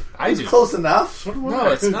fuck? I It's do. close enough. No,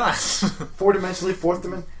 it's not. 4-dimensionally, 4th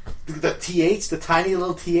dimension. The TH, the tiny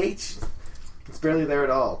little TH. It's barely there at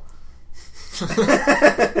all.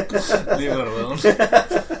 Leave it alone.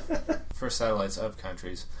 First satellites of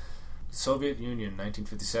countries. Soviet Union,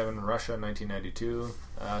 1957. Russia, 1992.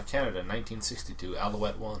 Canada, 1962.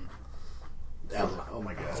 Alouette 1. Oh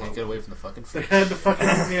my god. Can't get away from the fucking They fish. had to fucking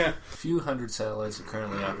A few hundred satellites are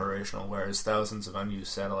currently operational, whereas thousands of unused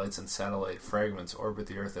satellites and satellite fragments orbit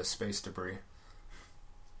the Earth as space debris.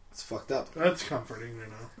 It's fucked up. That's comforting, you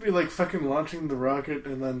know. It'd be like fucking launching the rocket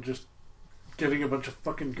and then just getting a bunch of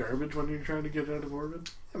fucking garbage when you're trying to get out of orbit.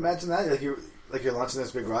 Imagine that. Like you're launching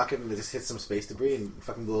this big rocket and it just hits some space debris and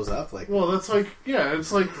fucking blows up. Like, Well, that's like, yeah,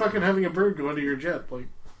 it's like fucking having a bird go into your jet. Like,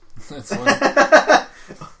 That's like,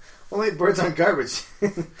 only birds aren't garbage.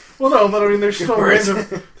 well, no, but I mean, there's still Birds.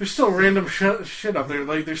 random shit up there.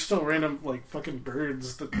 Like, there's still random like fucking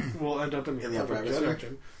birds that will end up in In the the upper fucking jet atmosphere?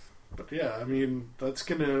 engine. But yeah, I mean, that's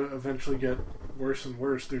gonna eventually get worse and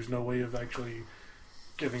worse. There's no way of actually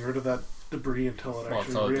getting rid of that debris until it well,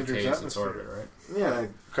 actually until it re-enters decays its atmosphere. orbit, right? Yeah,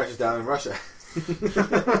 it crashes down in Russia.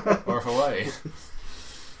 Or Hawaii.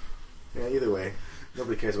 Yeah, either way.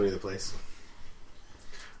 Nobody cares about either place.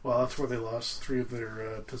 Well, that's where they lost 3 of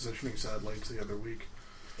their positioning satellites the other week.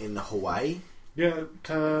 In Hawaii? Yeah, it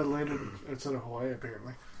landed outside of Hawaii,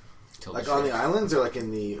 apparently. Killed Like the on the fish. islands or like in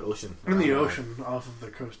the ocean? In the ocean, off of the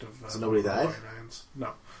coast of So nobody died? Hawaiian Islands.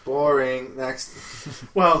 No. Boring. Next.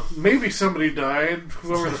 Well, maybe somebody died.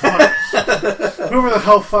 Whoever the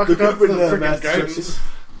hell fucked The up the good with, mass freaking guidance. destruction.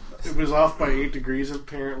 It was off by 8 degrees,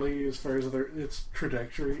 apparently, as far as its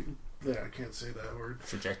trajectory. Yeah, I can't say that word.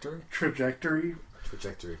 Trajectory? Trajectory.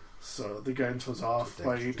 Trajectory. So the guidance was off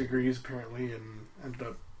by 8 Trajectory. degrees, apparently, and ended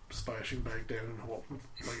up splashing back down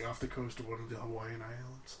in like off the coast of one of the Hawaiian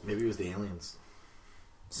Islands. Maybe it was the aliens.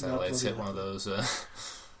 Satellites hit bloody one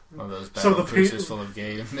of those So battle the cruisers full of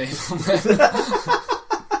gay naval men.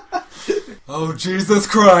 Oh, Jesus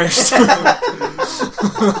Christ!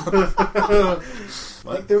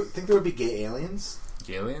 What? Think there would be gay aliens?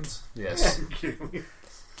 Aliens? Yes.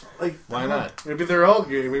 Like, Why not? Maybe they're all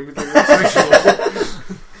gay. Maybe they're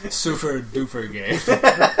asexual. Super duper gay.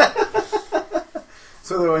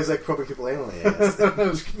 So they're always like probing people anally, I guess. I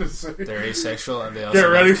was gonna say. They're asexual and they also Get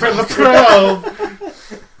ready have for the probe.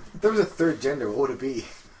 If there was a third gender, what would it be?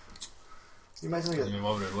 Can you imagine I like mean,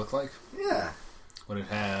 what would it look like? yeah. Would it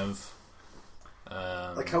have...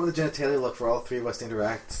 Like how would the genitalia look for all 3 of us to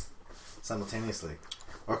interact simultaneously?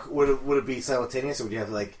 Or would it be simultaneous, or would you have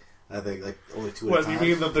like only 2 at a What, time? you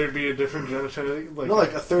mean that there's be a different genitalia? No,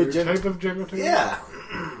 like a third type of genitalia? Yeah.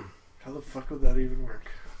 How the fuck would that even work?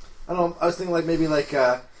 I don't know. I was thinking like maybe like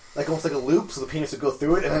almost like a loop, so the penis would go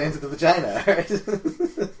through it and then into the vagina. Right?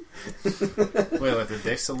 Wait, like the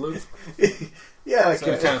dick's a loop? Yeah, like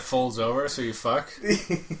So it kind of folds over, so you fuck, and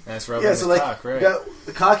it's rubbing yeah. the So like cock, right? you got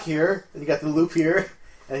the cock here, and you got the loop here,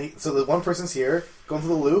 and so the one person's here going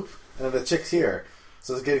through the loop, and then the chick's here.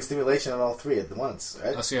 So it's getting stimulation on all 3 at once,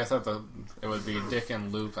 right? Oh, see, I thought it would be dick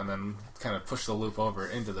and loop, and then kind of push the loop over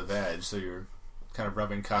into the vag, so you're kind of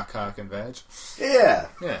rubbing cock and vag. Yeah.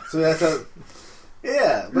 Yeah. So that's a...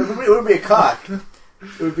 Yeah, but it wouldn't be a cock.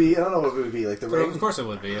 It would be, I don't know what it would be, like the ring. Of course it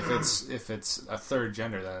would be. If it's a third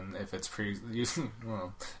gender, then if it's if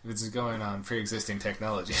it's going on pre-existing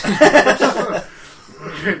technology.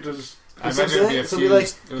 Just, I imagine it'd be a so few. be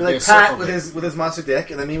like Pat with dick. his monster dick,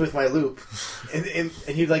 and then me with my loop, and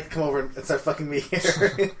he'd like come over and start fucking me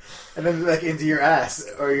here, and then like into your ass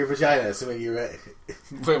or your vagina, assuming you're right.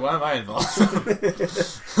 Wait, why am I involved?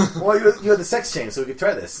 Well, you had the sex change, so we could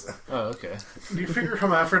try this. Oh, okay. do you figure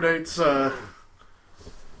hermaphrodites,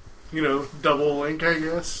 double link, I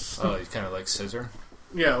guess? Oh, he's kind of like scissor.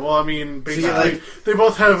 Yeah, well, I mean, basically, like- they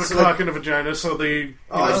both have a so cock like- and a vagina, so they...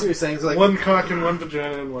 Oh, I see what you're saying. So like, one cock and one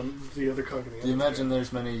vagina, and the other cock and the other. Do you imagine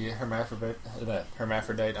there's many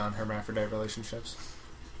hermaphrodite on hermaphrodite relationships?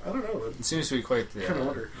 I don't know. It seems to be quite the. Kind of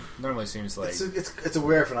wonder. Normally seems like. it's a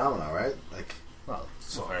rare phenomenon, right? Like, Well,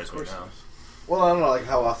 so far as we know. well, I don't know, like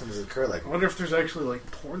how often does it occur? Like, I wonder if there's actually like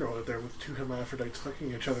porno out there with two hermaphrodites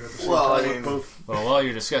fucking each other at the same Well, time. I with mean- both. Well, while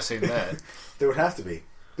you're discussing that, there would have to be.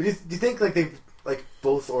 But do you think like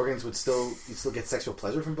both organs would still get sexual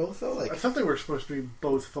pleasure from both though? I Like, thought they were supposed to be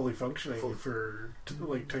both fully functioning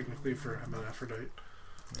technically for hermaphrodite.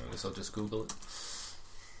 I guess I'll just Google it.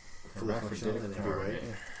 fully functional in every way.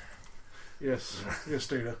 Yes,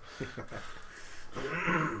 Data.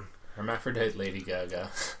 Hermaphrodite Lady Gaga.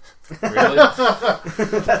 Really?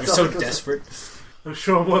 You're so desperate. I'll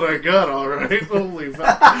show them what I got. All right, holy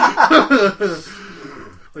fuck.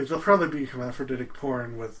 Like there'll probably be hermaphroditic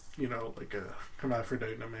porn with like a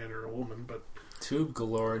hermaphrodite and a man or a woman, but Tube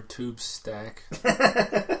galore, tube stack.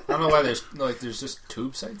 I don't know why there's just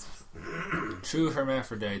tube sites. True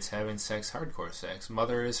hermaphrodites having sex, hardcore sex.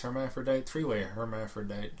 Mother is hermaphrodite, three-way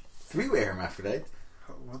hermaphrodite. Three-way hermaphrodite.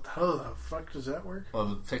 how the fuck does that work? Well,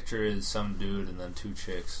 the picture is some dude and then two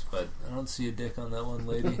chicks, but I don't see a dick on that one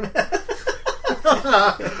lady.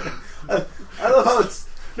 I love how it's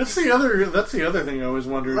That's the other thing I always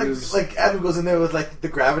wondered is like Adam goes in there with like the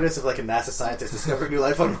gravitas of like a NASA scientist discovering new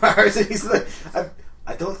life on Mars, and he's like,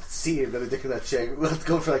 I don't see another dick in that chick. Let's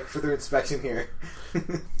go for like further inspection here.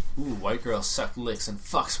 Ooh, white girl suck licks and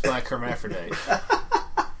fucks black hermaphrodite.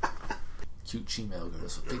 Cute female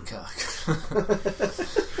girls with big cock.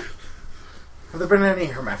 Have there been any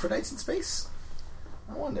hermaphrodites in space?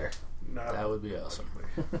 I wonder. no, That would be awesome.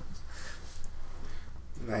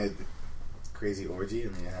 I had crazy orgy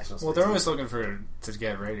in the National Space Well, they're always Station. looking to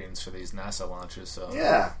get ratings for these NASA launches, so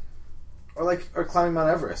Yeah. Or climbing Mount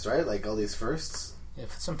Everest, right? Like all these firsts. yeah,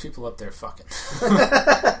 put some people up there fucking.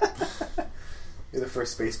 You're the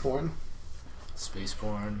first space porn. Space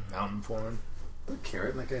porn, mountain porn. Put a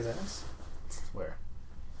carrot in that guy's ass. Where?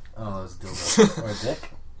 Oh, that was a dildo. Or a dick.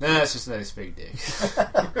 Nah, it's just a nice big dick.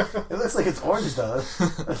 It looks like it's orange though.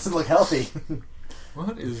 That doesn't look healthy.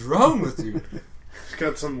 What is wrong with you? it's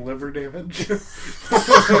got some liver damage.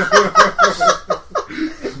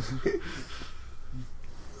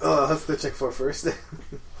 Oh, let's go check for it first.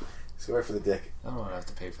 Swear for the dick. I don't want to have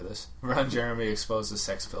to pay for this. Ron Jeremy exposes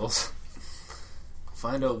sex pills.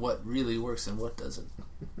 Find out what really works and what doesn't.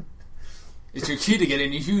 It's your key to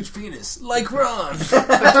getting a huge penis, like Ron.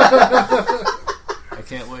 I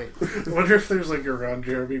can't wait. I wonder if there's like a Ron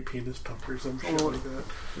Jeremy penis pump or some shit like that. What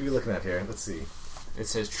are you looking at here? Let's see. It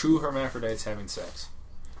says true hermaphrodites having sex.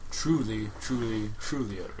 Truly, truly,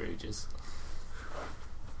 truly outrageous.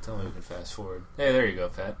 Tell me we can fast forward. Hey, there you go,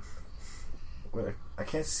 Pat. Wait, I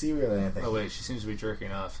can't see really anything. Oh wait, she seems to be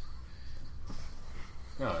jerking off.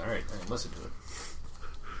 Oh, alright, I can listen to it.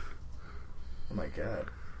 Oh my god.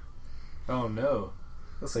 Oh no.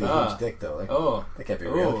 Looks like a huge dick though. Like, Oh. that can't be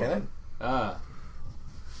real, Oh. can it? Ah.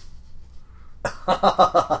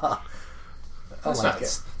 Oh That's my not, god.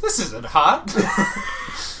 this isn't hot.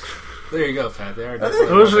 There you go, Pat. They are I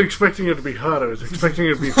definitely wasn't expecting it to be hot. I was expecting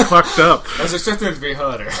it to be fucked up. I was expecting it to be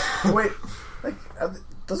hotter. Wait, like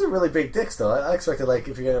those are really big dicks though. I expected like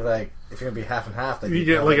if you're gonna be half and half, like You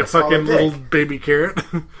get have, like a smaller fucking dick. little baby carrot.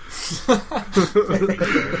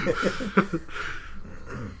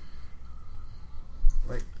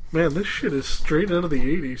 Like, Man, this shit is straight out of the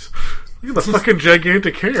 80s. Look at the fucking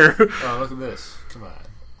gigantic hair. Oh, look at this. Come on.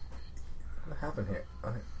 what happened here?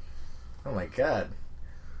 Oh my god,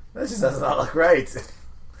 that just does not look right.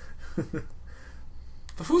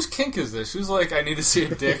 But whose kink is this? Who's like, I need to see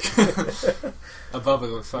a dick above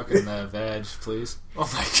a fucking vag, please? Oh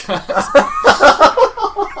my god.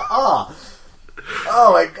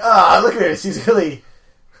 Oh my god, look at her.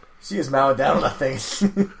 She is mowing down on that thing.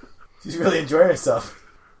 She's really enjoying herself.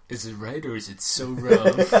 Is it right or is it so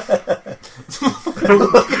wrong?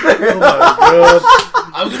 Oh my god.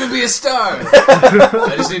 I'm gonna be a star.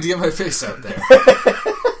 I just need to get my face out there.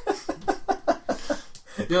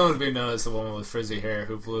 You don't want to be known as the woman with frizzy hair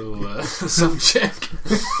who blew some chick.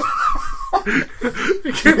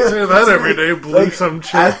 You can't say that every day, blew some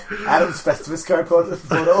chick. Adam's Festivus card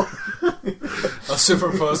photo. I'll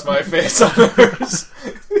superimpose my face on hers.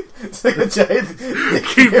 It's like a giant...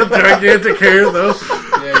 Keep a gigantic hair, though.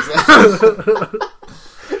 Yeah, exactly.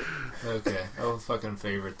 Okay, I'll fucking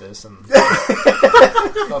favorite this and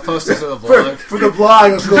I'll post it to the blog. For the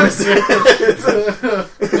blog, of course.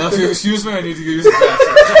 Now, if you excuse me, I need to use the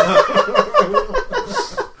bathroom.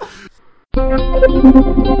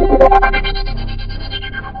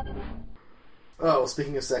 Oh, well,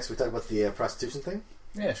 speaking of sex, we talked about the prostitution thing?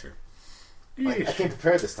 Yeah, sure. Like, I came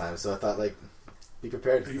prepared this time, so I thought, like, be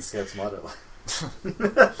prepared for the Scouts motto.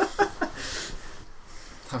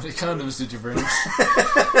 How many condoms did you bring?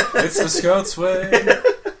 It's the Scouts way.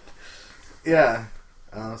 Yeah.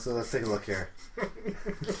 So let's take a look here.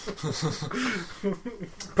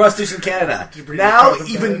 Prostitution Canada. Now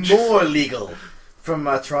even more legal. From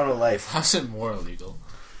Toronto Life. How's it more illegal?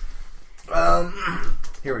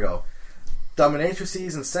 Here we go.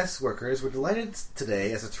 Dominatrices and sex workers were delighted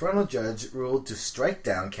today as a Toronto judge ruled to strike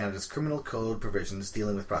down Canada's criminal code provisions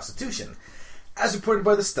dealing with prostitution. As reported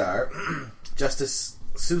by The Star, Justice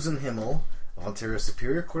Susan Himmel of Ontario's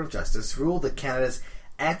Superior Court of Justice ruled that Canada's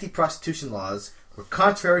anti-prostitution laws were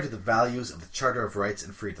contrary to the values of the Charter of Rights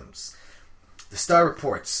and Freedoms. The Star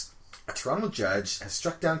reports, a Toronto judge has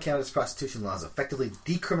struck down Canada's prostitution laws, effectively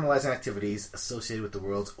decriminalizing activities associated with the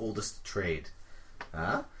world's oldest trade.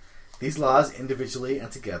 These laws, individually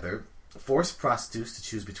and together, force prostitutes to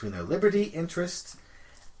choose between their liberty, interest,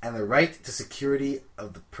 and the right to security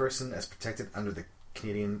of the person as protected under the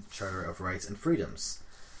Canadian Charter of Rights and Freedoms.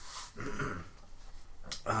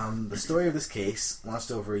 The story of this case, launched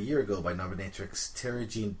over a year ago by dominatrix Terry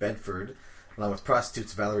Jean Bedford, along with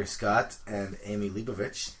prostitutes Valerie Scott and Amy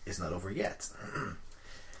Leibovich, is not over yet.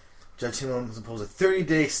 Judge Himmel has imposed a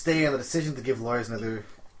 30-day stay on the decision to give lawyers and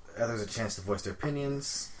others a chance to voice their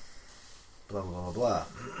opinions. Blah, blah, blah, blah.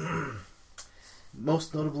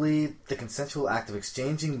 Most notably, the consensual act of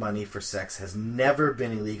exchanging money for sex has never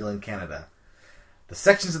been illegal in Canada. The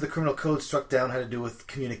sections of the criminal code struck down had to do with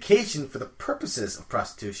communication for the purposes of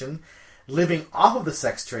prostitution, living off of the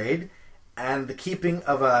sex trade, and the keeping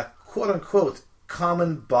of a quote-unquote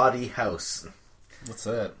common body house. What's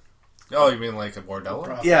that? Oh, you mean like a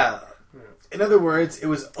bordello? Yeah. In other words, it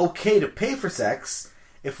was okay to pay for sex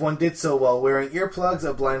if one did so while wearing earplugs,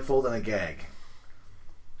 a blindfold, and a gag.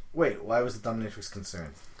 Wait, why was the dominatrix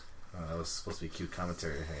concerned? Oh, that was supposed to be cute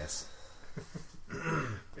commentary, I guess.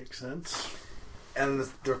 Makes sense. And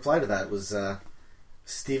the reply to that was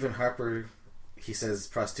Stephen Harper. He says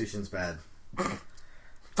prostitution's bad.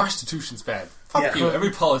 Prostitution's bad. Fuck you.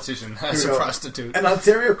 Every politician has a prostitute. An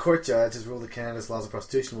Ontario court judge has ruled that Canada's laws of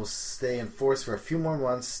prostitution will stay in force for a few more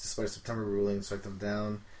months, despite a September ruling to strike them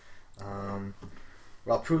down.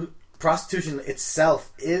 While prostitution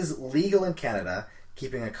itself is legal in Canada,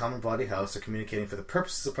 keeping a common body house or communicating for the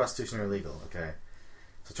purposes of prostitution are illegal. Okay.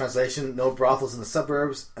 So translation, no brothels in the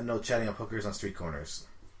suburbs and no chatting up hookers on street corners.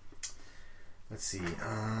 Let's see.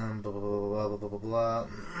 Blah, blah, blah, blah, blah, blah, blah.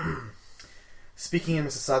 Speaking in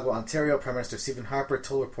Mississauga, Ontario, Prime Minister Stephen Harper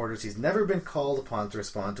told reporters he's never been called upon to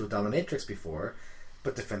respond to a dominatrix before,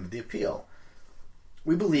 but defended the appeal.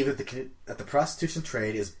 We believe that the prostitution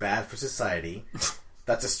trade is bad for society.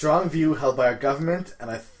 That's a strong view held by our government, and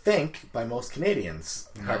I think by most Canadians,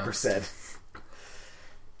 Harper said.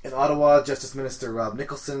 In Ottawa, Justice Minister Rob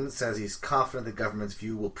Nicholson says he's confident the government's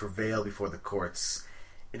view will prevail before the courts.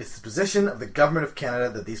 It is the position of the Government of Canada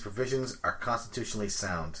that these provisions are constitutionally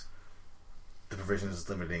sound. The provisions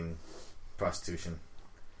limiting prostitution.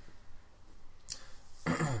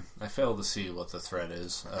 I fail to see what the threat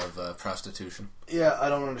is of prostitution. Yeah, I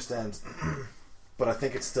don't understand. But I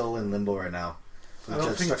think it's still in limbo right now. I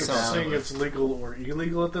don't think saying it's legal or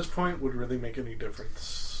illegal at this point would really make any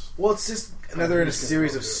difference. Well, it's just another in a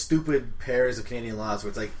series of stupid pairs of Canadian laws where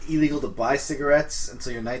it's like illegal to buy cigarettes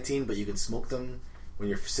until you're 19, but you can smoke them when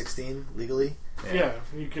you're 16 legally. Yeah,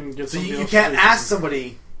 you can get. So you can't ask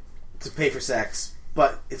somebody to pay for sex,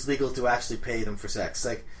 but it's legal to actually pay them for sex.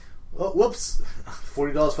 Like, oh, whoops,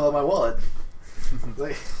 $40 fell out of my wallet.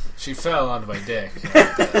 Like, she fell onto my dick.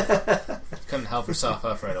 And, couldn't help herself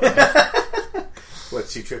up right away. What,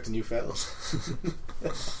 she tripped and you fell?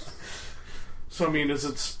 So, I mean, is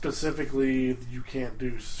it specifically you can't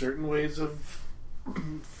do certain ways of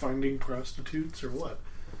finding prostitutes or what?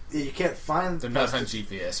 You can't find. They're not on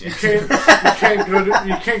GPS yet. You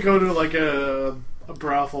can't go to like a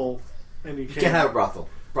brothel, and you can't have a brothel.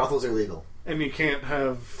 Brothels are illegal, and you can't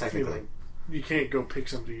have technically. You can't go pick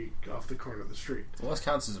somebody off the corner of the street. What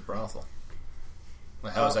counts as a brothel?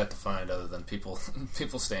 Like, how is that defined other than people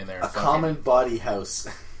staying there? And a common body house.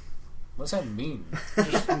 What does that mean? It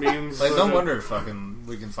just means like, no wonder fucking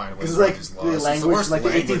we can find ways. It's like the language, like the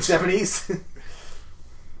 1870s.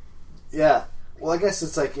 Yeah. Well, I guess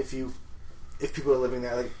it's like if people are living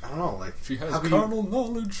there, like I don't know, like she has carnal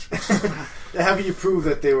knowledge. How can you prove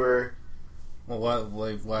that they were? Well,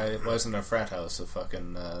 why isn't a frat house a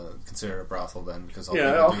fucking considered a brothel then? Because all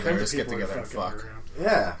all people do there is get together and fuck. Around.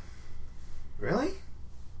 Yeah. Really?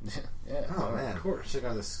 Yeah. Oh man, of course. Check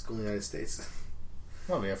out the school in the United States.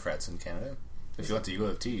 Well, we have frats in Canada. If you went to U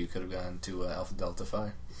of T, you could have gone to Alpha Delta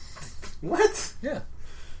Phi. What? Yeah.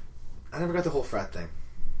 I never got the whole frat thing.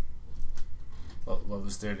 What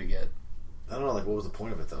was there to get? I don't know. Like, what was the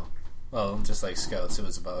point of it though? Well, just like Scouts, it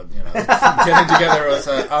was about getting together with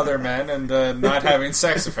other men and not having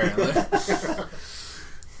sex. Apparently. But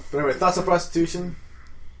anyway, thoughts on prostitution?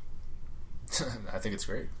 I think it's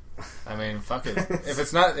great. I mean, fuck it. If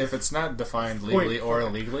it's not defined legally or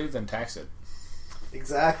illegally, then tax it.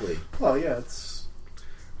 Exactly. Well, yeah,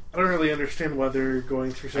 I don't really understand why they're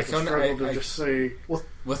going through such a struggle to just say... Well,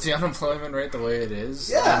 with the unemployment rate the way it is,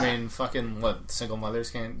 yeah. I mean, fucking, single mothers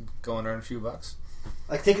can't go and earn a few bucks?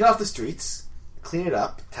 Like, take it off the streets, clean it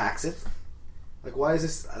up, tax it. Like, why is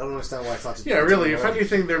this... I don't understand why it's not just... Yeah, really, if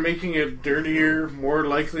anything, they're making it dirtier, more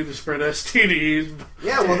likely to spread STDs.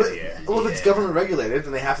 Yeah, well, if it's government regulated,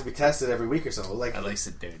 then they have to be tested every week or so. Like, at least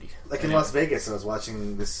it's dirty. Like in Las Vegas, I was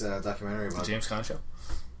watching this documentary about... The James Caan show?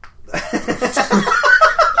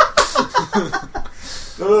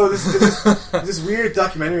 No, this weird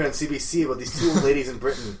documentary on CBC about these two old ladies in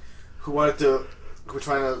Britain who were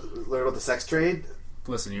trying to learn about the sex trade.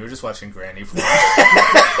 Listen, you were just watching Granny porn.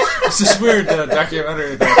 It's this weird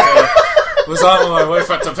documentary that was on when my wife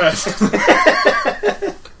went to bed.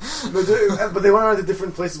 But they went around to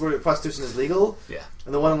different places where prostitution is legal. Yeah.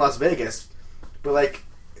 And the one in Las Vegas, but like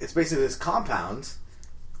it's basically this compound,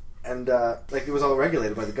 and like it was all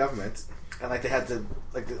regulated by the government, and like they had to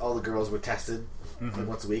all the girls were tested like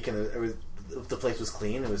once a week, and the place was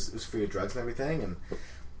clean. It was free of drugs and everything, and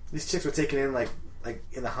these chicks were taken in like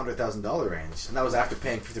in the $100,000 range, and that was after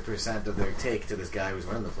paying 50% of their take to this guy who was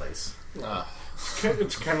running the place. It's kind of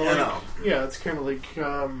it's kind of like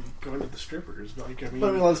going to the strippers. Like, I mean, but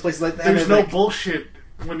I mean, a lot of these places like that. There's no bullshit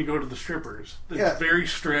when you go to the strippers. It's very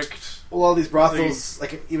strict. Well, all these brothels,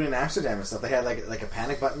 like even in Amsterdam and stuff, they had like a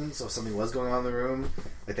panic button, so if something was going on in the room,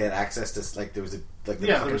 like they had access to like there was the fucking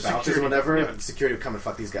bouncers or whatever. Yeah. Security would come and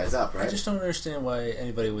fuck these guys up, right? I just don't understand why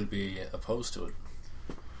anybody would be opposed to it.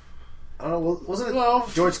 I don't know. Well, wasn't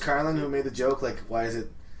it George Carlin who made the joke? Like, why is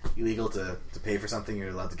it illegal to pay for something you're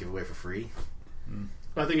allowed to give away for free?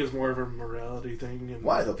 I think it's more of a morality thing. And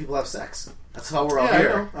why though? People have sex. That's how we're all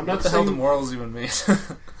here. I'm not what the hell do morals even mean?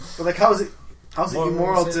 But like, how's it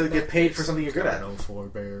immoral to get paid for something you're good at? No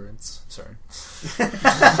forbearance. Sorry.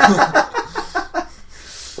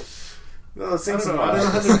 No, sing I don't know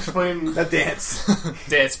how to explain that dance.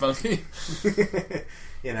 Dance monkey.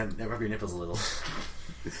 Yeah, never have your nipples a little.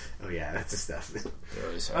 Oh yeah, that's the stuff.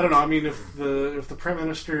 I don't know. I mean, if the Prime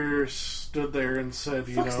Minister stood there and said,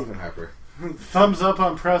 Fuck Stephen Harper, thumbs up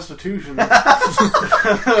on prostitution.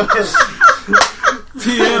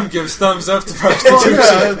 PM gives thumbs up to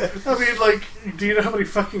prostitution. I mean, like, do you know how many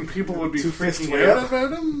fucking people would be freaking out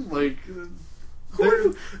about him? Like,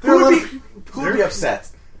 who would be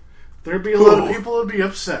upset? There'd be a lot of people who would be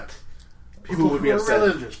upset. People who are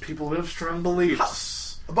religious. People who have strong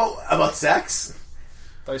beliefs. About sex?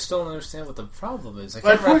 But I still don't understand what the problem is. I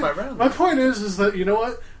can't wrap my around. My point is that, you know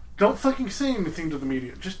what? Don't fucking say anything to the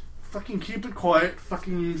media. Just fucking keep it quiet.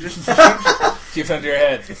 Fucking just keep it under your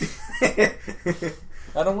head.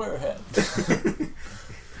 I don't wear a hat.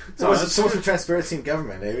 So what's the transparency in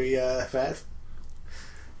government? Are we fat?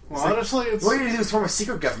 Well, honestly, it's... What you need to do is form a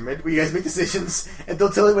secret government where you guys make decisions and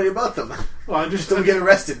don't tell anybody about them. Well, I just don't get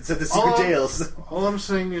arrested and sent to secret jails. All I'm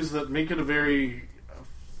saying is that make it a very...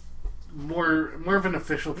 More of an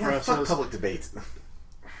official process. Fuck public debate.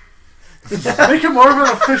 Make it more of an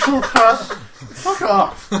official fuck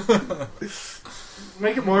off.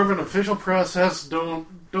 Make it more of an official process.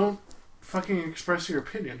 Don't fucking express your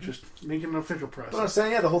opinion. Just make it an official process. But I'm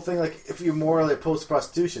saying, the whole thing, like, if you're morally opposed to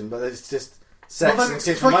prostitution, but it's just sex and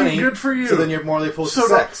exchange for money, good for you. So then you're morally opposed to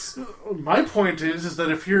sex. My point is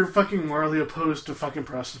that if you're fucking morally opposed to fucking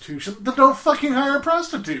prostitution, then don't fucking hire a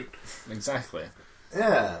prostitute. Exactly.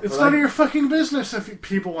 Yeah. It's none of your fucking business if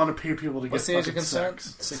people want to pay people to What's get the age of fucking consent?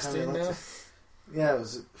 sex. 16 now? Yeah,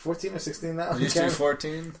 was it 14 or 16 now? It used to be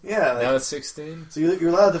 14? Yeah. Now it's 16? So you're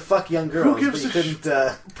allowed to fuck young girls, Who gives but you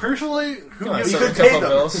couldn't... Personally, Come on, you send could a pay couple them.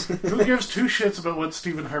 bills. who gives two shits about what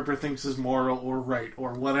Stephen Harper thinks is moral or right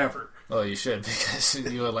or whatever? Well, you should, because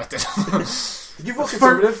you elected him. Did you vote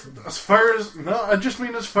conservative? As far as... No, I just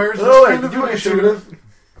mean as far as No, this wait, kind did of you an vote issue... conservative?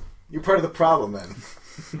 You're part of the problem, then.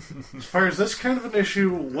 As far as this kind of an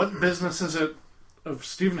issue, what business is it of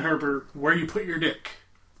Stephen Harper where you put your dick?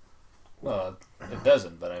 Well, it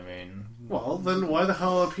doesn't, but I mean... Well, then why the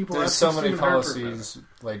hell are people There's asking so many Stephen Harper policies,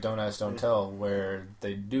 like Don't Ask, Don't Tell, where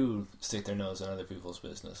they do stick their nose in other people's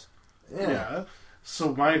business. Yeah.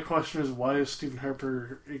 So my question is, why is Stephen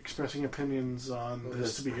Harper expressing opinions on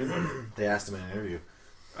this to begin with? They asked him in an interview.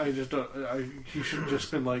 I just don't... he should have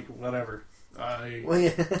just been like, whatever. Well,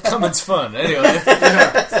 yeah. Comment's fun, anyway.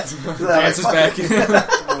 Dance is back in.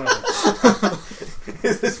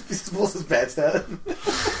 Is this Wolf's pants down?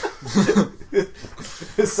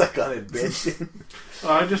 Suck on it, bitch.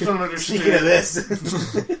 I just don't understand. Speaking of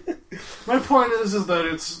this, my point is that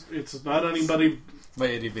it's not anybody... My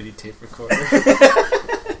itty bitty tape recorder.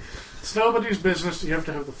 It's nobody's business. You have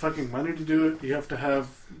to have the fucking money to do it. You have to have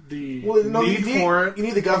the need you for it. You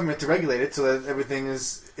need the government to regulate it so that everything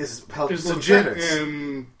is held It's to legit standards.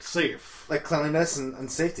 and safe. Like cleanliness and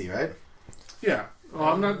safety, right? Yeah. Well,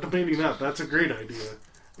 I'm not debating that. That's a great idea.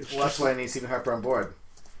 It's Well, that's why I need Stephen Harper on board.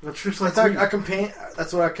 That's just like That's our campaign.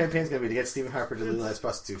 That's what our campaign's going to be, to get Stephen Harper to legalize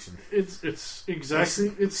prostitution. It's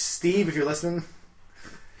exactly it's Steve, if you're listening.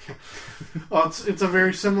 well, it's a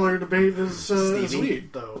very similar debate as Stevie.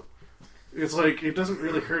 weed, though. It's like it doesn't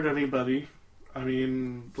really hurt anybody. I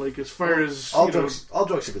mean, like as far as all drugs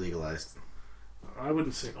should be legalized. I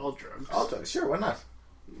wouldn't say all drugs. All drugs, sure, why not?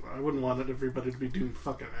 I wouldn't want everybody to be doing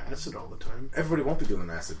fucking acid all the time. Everybody won't be doing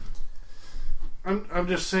acid. I'm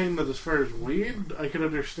just saying that as far as weed, I can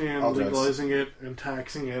understand All drugs. legalizing it and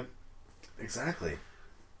taxing it Exactly.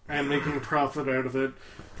 and making a profit out of it,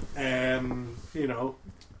 and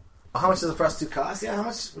How much does a prostitute cost? Yeah, how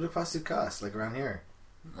much would a prostitute cost? Like around here?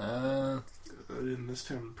 in this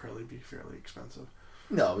town would probably be fairly expensive.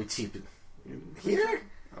 No, we cheap it. Here?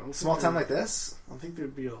 Small town like this? I don't think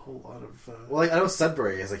there'd be a whole lot of. Well, like, I know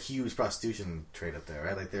Sudbury has a huge prostitution trade up there,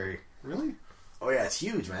 right? Like they're... Really? Oh yeah, it's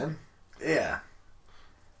huge, man. Yeah.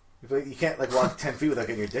 You can't like walk 10 feet without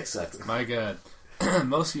getting your dick sucked. My God.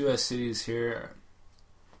 Most U.S. cities here...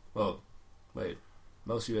 Well, wait.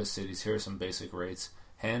 Most U.S. cities here are some basic rates.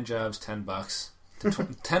 Hand jobs, $10.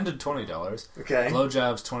 $10 to $20. Okay. Blow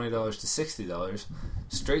jobs, $20 to $60.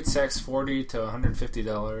 Straight sex, $40 to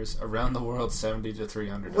 $150. Around the world, $70 to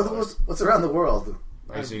 $300. What's around the world?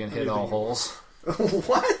 Like, so you can hit all holes.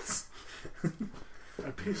 What?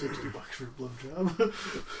 I'd pay $60 for a blowjob.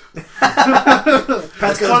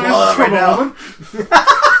 Pat's got his wallet right now.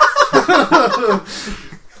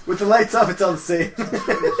 With the lights off, it's all the same.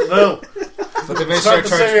 No. But they may It's start not the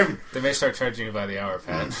charging. same. They may start charging you by the hour,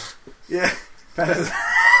 Pat. Yeah. Pat has,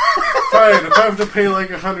 Fine, if I have to pay like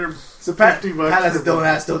 $150 so Pat has a for don't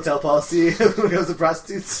ask, don't tell policy when it comes to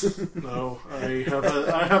prostitutes. No, I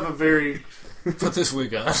have a very... Put this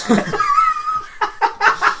wig on.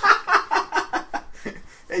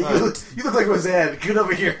 Hey, you look like Roseanne. Get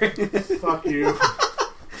over here. Fuck you.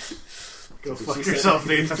 Go fuck yourself,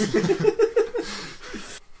 Nathan.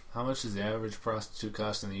 How much does the average prostitute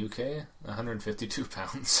cost in the UK? 152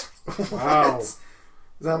 pounds. Wow. Is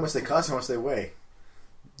that how much they cost? How much they weigh?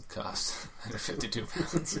 Cost 152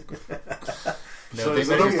 pounds. No, So they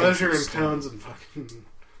they don't measure in stone. pounds and fucking...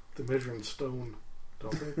 They measure in stone,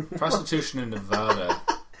 don't they? Prostitution in Nevada.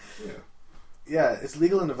 Yeah. Yeah, it's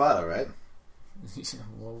legal in Nevada, right?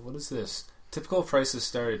 Well, what is this? Typical prices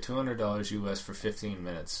start at $200 US for 15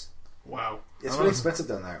 minutes. Wow. It's really expensive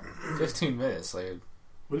down there. 15 minutes, like...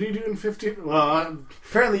 What do you do in 15... Well,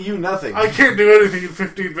 Apparently you nothing. I can't do anything in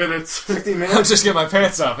 15 minutes. 15 I'll minutes? just get my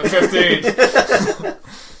pants off at 15.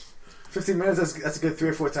 15 minutes, that's a good 3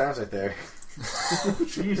 or 4 times right there.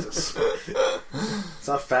 Jesus. It's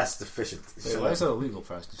not fast, efficient. Wait, why is that illegal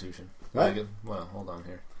prostitution? What? Well, hold on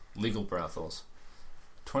here. Legal brothels.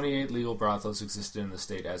 28 legal brothels existed in the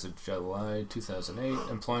state as of July 2008,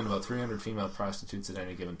 employing about 300 female prostitutes at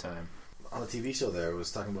any given time. On the TV show there, it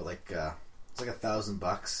was talking about like, it's like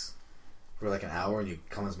 $1,000 for like an hour and you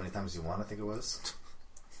come as many times as you want, I think it was.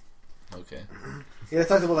 Okay. Yeah, they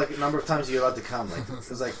talked about like a number of times you're allowed to come. Like, it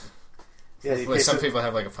was like, yeah, you Like pay some so, people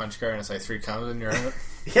have like a punch card and it's like 3 comes and you're in it.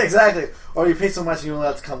 yeah, exactly. Or you pay so much and you're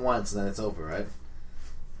allowed to come once and then it's over, right?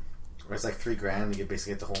 Or it's like $3,000 and you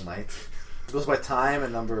basically get the whole night. It goes by time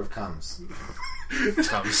and number of comes.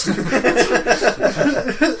 It's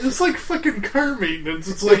like fucking car maintenance.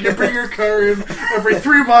 It's like you bring your car in every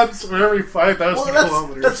 3 months or every 5,000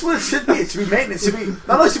 kilometers. That's what it should be. It should be maintenance. It should be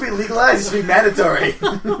not only should be legalized, it should be mandatory.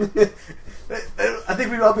 I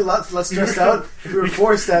think we'd all be lots less stressed out if we were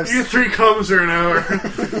 4 steps. You 3 comes or an hour.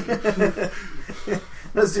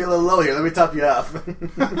 Let's do a little low here. Let me top you off.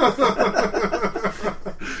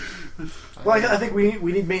 Well, I think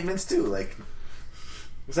we need maintenance too. Like,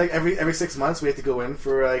 it's like every 6 months we have to go in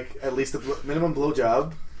for like at least a minimum blow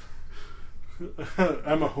job.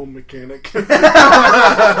 I'm a home mechanic.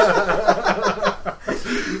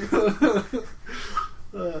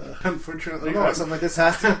 Unfortunately, something like this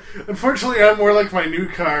has to. Unfortunately, I'm more like my new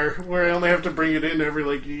car, where I only have to bring it in every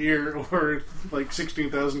like year or like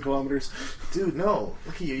 16,000 kilometers. Dude, no!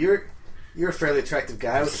 Look at you. You're a fairly attractive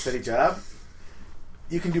guy with a steady job.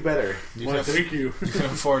 You can do better. Thank you. You can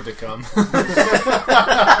afford to come.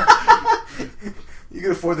 You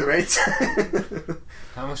can afford the rates.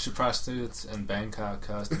 How much do prostitutes in Bangkok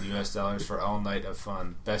cost in US dollars for all night of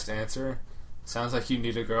fun? Best answer? Sounds like you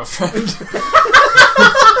need a girlfriend.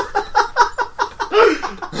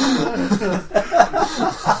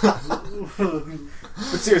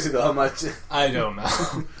 But seriously though, how much? I don't know.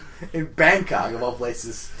 In Bangkok, of all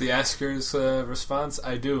places. The asker's response: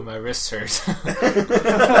 I do. My wrists hurt.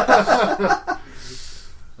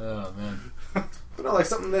 Oh man. But no, like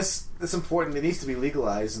something this important, it needs to be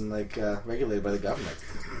legalized and like regulated by the government.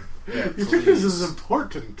 Yeah, you think this is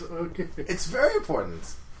important? Okay. It's very important.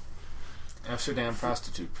 Amsterdam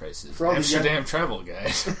prostitute prices. For all Amsterdam travel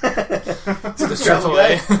guide. To the travel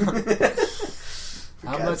guide.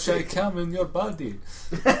 How much I come in your body?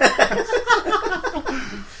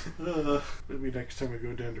 Maybe next time I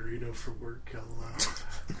go down to Reno for work,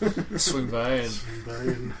 I'll swing by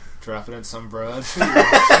and drop it in some broad.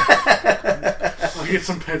 I'll get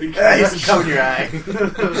some petty cash. He's some cum in your eye.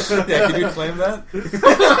 Yeah, can you claim that?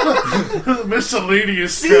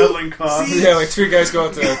 Miscellaneous traveling costs. Yeah, like 3 guys go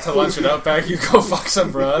out to lunch at Outback, you go fuck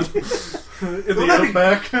some broad. In the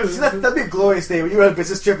Outback. See, that'd be a glorious day when you're on a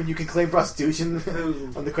business trip and you can claim prostitution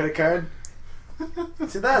on the credit card.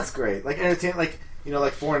 See, that's great. Like entertain, like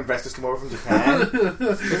like foreign investors come over from Japan.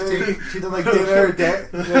 Treat them like dinner.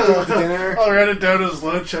 Dinner. I'll write it down as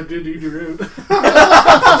lunch. I did eat your out.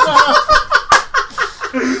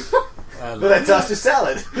 But I tossed your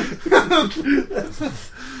salad.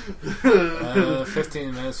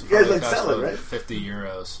 15 minutes. You guys like salad, right?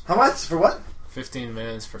 €50. How much for what? 15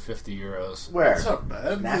 minutes for €50. Where? That's not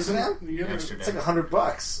bad. Amsterdam? Amsterdam. It's like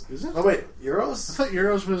 $100. Is it? Oh wait, euros? I thought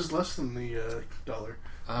euros was less than the dollar.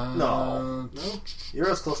 No.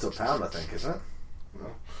 Euro's close to £1, I think, isn't it?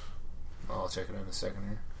 No. I'll check it in a second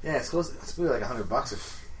here. Yeah, it's close. It's really like $100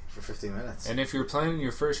 for 15 minutes. And if you're planning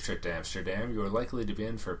your first trip to Amsterdam, you are likely to be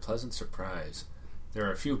in for a pleasant surprise. There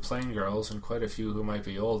are a few plain girls and quite a few who might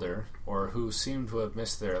be older, or who seem to have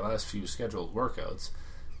missed their last few scheduled workouts.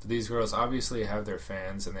 But these girls obviously have their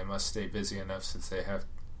fans, and they must stay busy enough since they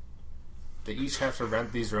each have to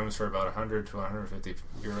rent these rooms for about 100 to 150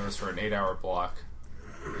 euros for an 8-hour block.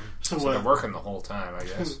 So they're working the whole time, I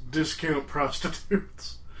guess. Discount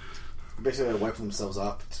prostitutes. Basically, they wipe themselves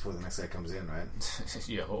off before the next guy comes in, right?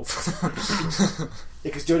 You hope. Yeah,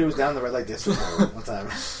 because Jody was down the red light district one time.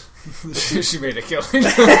 She made a killing.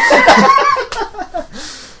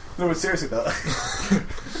 No, but seriously though.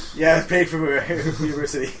 Yeah, I was paid for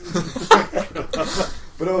university.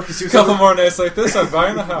 But no, because she was couple more nights like this, I'm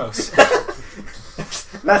buying a house.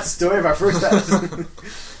 That's the story of our first house.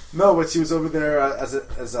 No, but she was over there as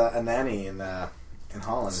a nanny in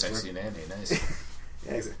Holland. Sexy nanny, nice.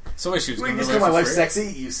 Yeah, exactly. So wait, she was you just call my wife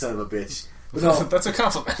sexy, you son of a bitch. But no, that's a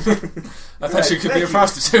compliment. I thought she could be a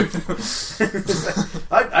prostitute.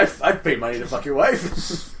 I'd pay money to fuck your wife.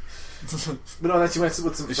 But no, then she went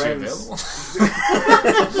with some Is friends. She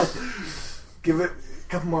available? Give it a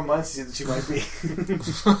couple more months, she might be.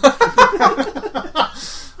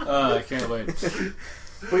 I can't wait.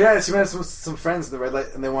 But yeah, she met some friends at the red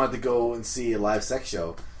light, and they wanted to go and see a live sex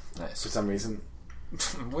show. Nice. For some reason.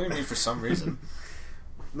 What do you mean for some reason?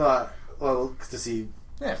 No, well, to see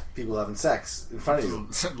people having sex in front of you.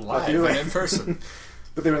 Live and in person.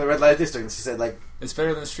 But they were in the red light district, and she said, like... It's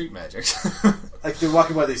better than street magic. Like, they're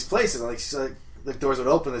walking by these places, and like, she's like, the doors would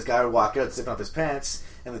open, this guy would walk out, zipping up his pants,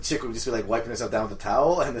 and the chick would just be like wiping herself down with a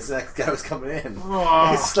towel, and this next guy was coming in.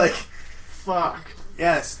 Oh, it's like... Fuck.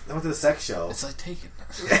 Yeah, I went to the sex show. It's like Taken.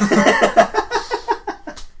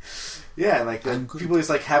 Yeah, and like people just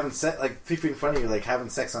like having sex, like 3 feet in front of you, like having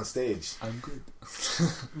sex on stage. I'm good.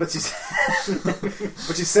 But she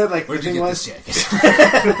said like where'd the you thing get was, this jacket?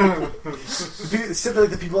 she said that like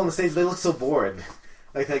the people on the stage they looked so bored,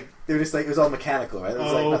 like they were just like it was all mechanical, right? It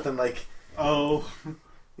was like nothing like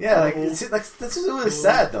yeah, like it's like that's just really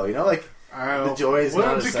sad though, you know, like the joys.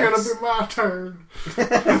 When's it gonna be my turn?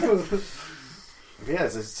 Yeah,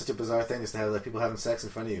 it's such a bizarre thing just to have like people having sex in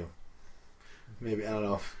front of you. Maybe I don't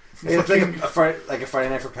know. Maybe it's like a Friday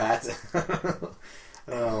night for Pat. I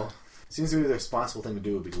don't know. Seems to be the responsible thing to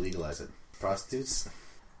do would be to legalize it. Prostitutes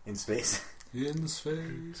in space. In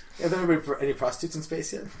space. Have there been any prostitutes in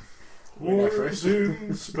space yet? Wars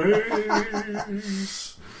in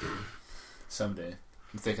space. Someday.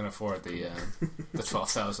 If they can afford the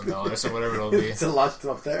 $12,000 or whatever it'll be. To launch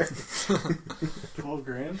them up there.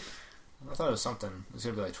 $12,000? I thought it was something. It was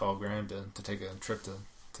going to be like $12,000 to take a trip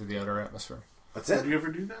to the outer atmosphere. What's that? Would you ever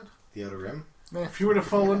do that? The outer rim? Yeah. If you were to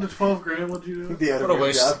fall into $12,000, what'd you do? The outer what a rim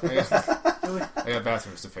waste. job. I got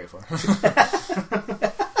bathrooms to pay for.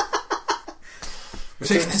 We're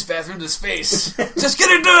taking this bathroom to space. Just get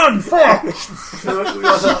it done! Fuck! What's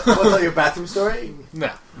that your bathroom story? No,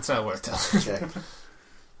 it's not worth telling. Okay.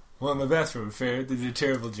 Well, my bathroom affair did a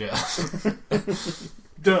terrible job.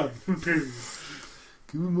 Done. Period.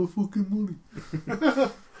 Give me my fucking money.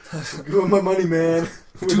 Give me my money, man.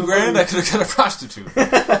 $2,000, I could have got a prostitute.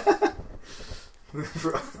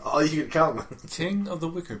 For all you can count. King of the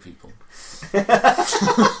Wicker people.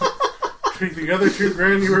 Take the other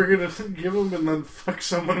 $2,000 you were gonna give him and then fuck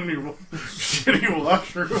someone in your shitty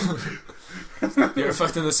washroom. You ever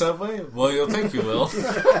fucked in the subway? Well, you'll think you will.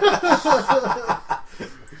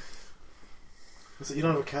 So you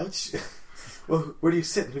don't have a couch? Well, where do you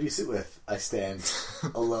sit? Who do you sit with? I stand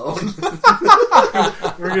alone.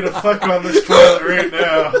 We're gonna fuck on this toilet right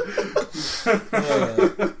now.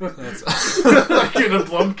 Like in a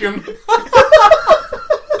blumpkin.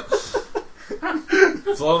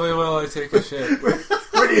 Blow me while I take a shit.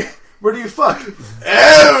 Where do you fuck?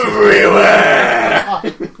 Everywhere!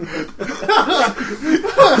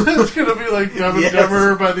 It's gonna be like Dumb and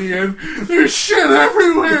Dumber by the end. There's shit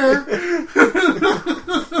everywhere!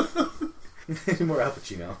 More Al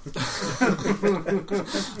Pacino.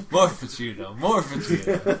 More Pacino. More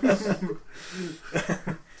Pacino.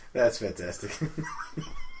 That's fantastic.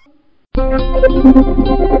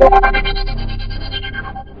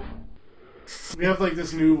 We have like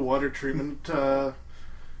this new water treatment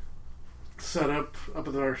set up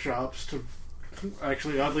at our shops to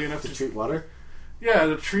actually, oddly enough, to treat water? Yeah,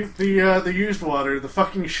 to treat the used water, the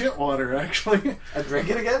fucking shit water, actually. And drink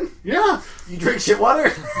it again? Yeah. You drink shit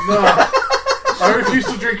water? No. I refuse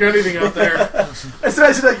to drink anything out there. I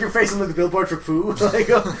imagine like your face on like the billboard for poo, like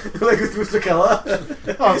with Mr. Kella.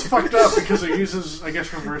 Oh, it's fucked up because it uses, I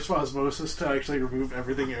guess, reverse osmosis to actually remove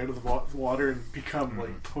everything out of the water and become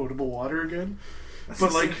like potable water again.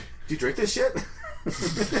 But like, do you drink this shit?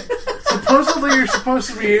 Supposedly, you're supposed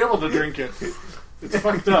to be able to drink it. It's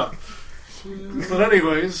fucked up. But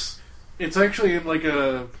anyways, it's actually in like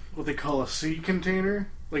what they call a sea container.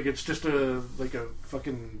 Like it's just a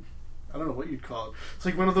fucking, I don't know what you'd call it. It's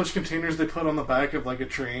like one of those containers they put on the back of like a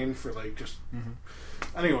train for like just. Mm-hmm.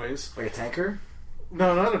 Anyways, like a tanker?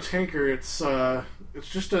 No, not a tanker. It's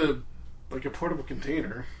just a portable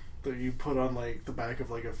container that you put on like the back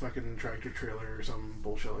of like a fucking tractor trailer or some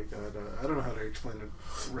bullshit like that. I don't know how to explain it.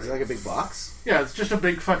 Right. Is it like a big box? Yeah, it's just a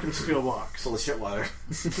big fucking steel box full of shit water.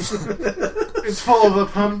 It's full of the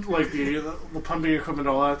pump, like the pumping equipment,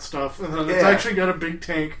 all that stuff, and then it's actually got a big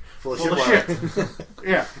tank full of shit.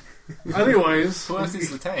 Yeah. Anyways, who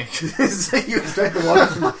empties the tank? You extract the water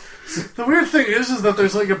from. The weird thing is that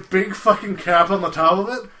there's like a big fucking cap on the top of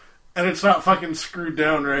it. And it's not fucking screwed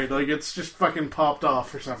down right. Like, it's just fucking popped off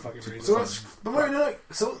for some fucking reason.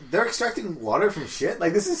 So they're extracting water from shit?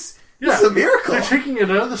 Like, this is a miracle. They're taking it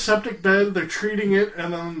out of the septic bed, they're treating it,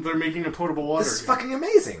 and then they're making a potable water. This is fucking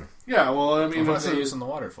amazing. Yeah, well, I mean... What are they using the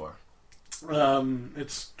water for?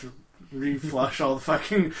 It's to reflush all the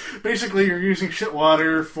fucking... Basically, you're using shit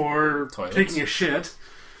water for toilets. Taking a shit.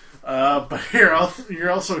 But you're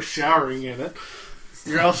also showering in it.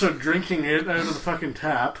 You're also drinking it out of the fucking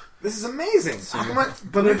tap. This is amazing.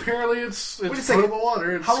 But apparently it's potable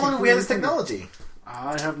water. How long have we had this technology?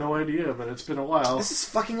 I have no idea, but it's been a while. This is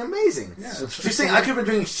fucking amazing. Yeah, so you're saying I could have been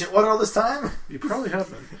drinking shit water all this time? You probably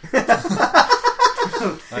have been.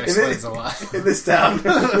 That explains a lot. In this town.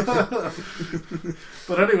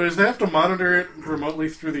 But anyways, they have to monitor it remotely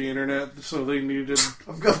through the internet, so they needed...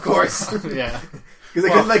 Of course. Yeah.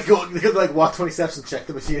 Because they couldn't walk 20 steps and check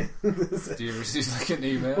the machine. Do you receive like an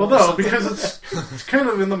email? Well, no, because it's kind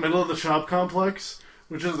of in the middle of the shop complex.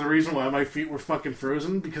 which is the reason why my feet were fucking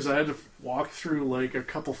frozen, because I had to walk through like a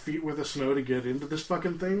couple feet worth of snow to get into this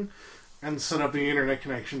fucking thing and set up the internet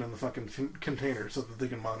connection in the fucking container so that they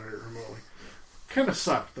can monitor it remotely. Kind of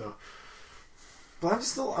sucked, though. But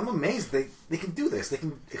I'm amazed they can do this. They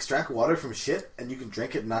can extract water from shit and you can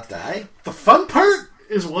drink it and not die. The fun part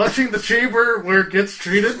is watching the chamber where it gets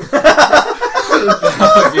treated.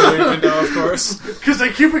 Viewing window, of course. Because I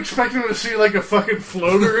keep expecting to see like a fucking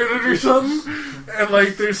floater in it or something, and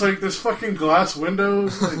like there's like this fucking glass window.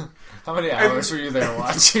 Like, how many hours were you there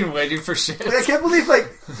watching, waiting for shit? Like, I can't believe, like,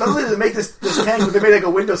 not only did they make this tank, but they made like a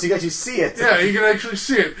window so you can actually see it. Yeah, you can actually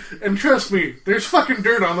see it. And trust me, there's fucking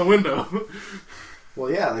dirt on the window. Well,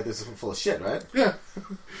 yeah, like this is full of shit, right? Yeah.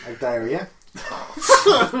 Like diarrhea.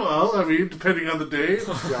 Well, I mean, depending on the day.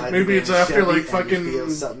 Maybe it's after like fucking. You feel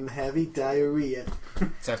something heavy, diarrhea.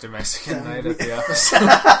 It's after Mexican night at the office.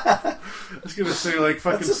 I was gonna say like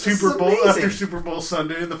fucking Super Bowl amazing. after Super Bowl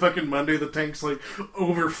Sunday, and the fucking Monday the tank's like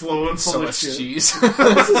overflowing full So of much shit. cheese.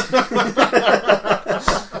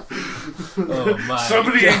 Oh my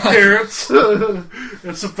Somebody God. ate carrots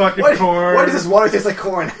and some fucking corn. Why does this water taste like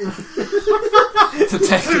corn? The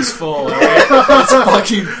tank is full, alright? It's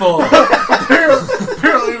fucking full.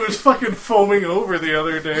 Apparently it was fucking foaming over the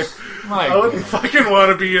other day. My I wouldn't God. fucking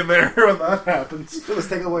want to be in there when that happens. You fill this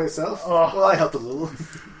tank away yourself? Oh. Well, I helped a little.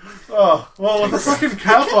 Oh, well, with the fucking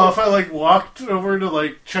cap off, I like walked over to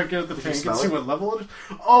like check out the tank and smell see it? what level it is.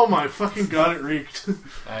 Oh my fucking god, it reeked.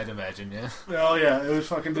 I'd imagine, yeah. Oh yeah, it was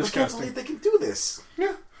fucking I can't disgusting. believe they can do this.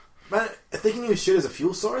 Yeah. Man, if they can use shit as a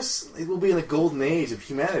fuel source, it will be in a golden age of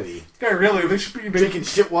humanity. Yeah, really, they should be Drinking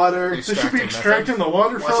shit water. They They should be Extracting extracting the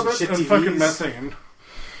water Watching from it shit and TVs. fucking methane.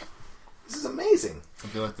 This is amazing. I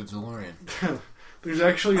feel like the DeLorean. There's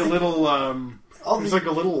actually a little, All there's the- like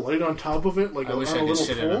a little light on top of it, like I wish on I a could little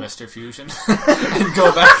shit in a pole. Mr. Fusion and go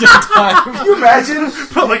back in time. Can you imagine?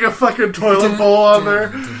 Put like a fucking toilet bowl on there.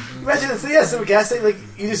 Imagine it's some gas station, like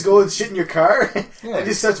you just go and shit in your car Yeah. and it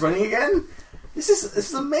just starts running again. This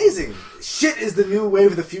is amazing. Shit is the new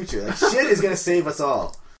wave of the future. Like, shit is gonna save us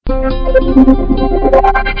all.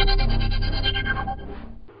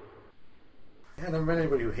 Yeah, I never met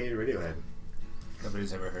anybody who hated Radiohead.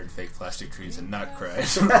 Nobody's ever heard fake plastic trees and not cried.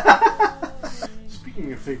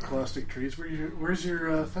 Speaking of fake plastic trees, where's your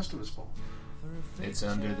Festivus bowl? It's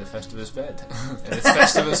under the Festivus bed. And it's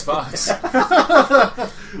Festivus box.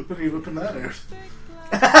 When are you whipping that out?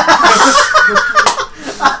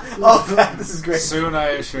 Oh, man, this is great. Soon, I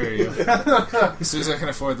assure you. As soon as I can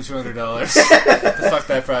afford the $200. To fuck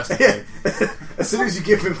that prostitute. As soon as you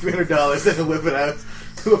give him $300, then he'll whip it out.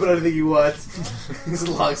 He'll whip out anything you want. It's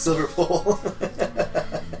a long silver pole.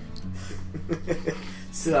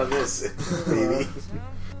 Sit on this, baby.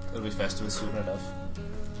 It'll be Festivus soon enough.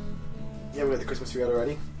 Yeah, we got the Christmas tree out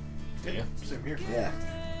already. Do you? Same here. Yeah,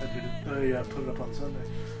 I did it. I put it up on Sunday.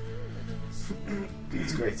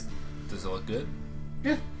 it's great. Does it look good?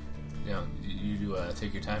 Yeah. You know, you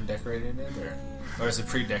take your time decorating it, or is it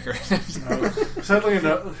pre-decorated? Sadly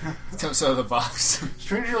enough, It comes out of the box.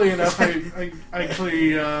 strangely enough, I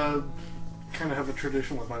actually kind of have a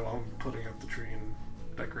tradition with my mom putting up the tree and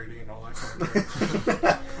decorating and all that kind of thing.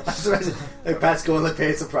 I just imagine, like, Pat's going, like,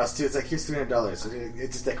 paying some prostitutes, like, here's $300, so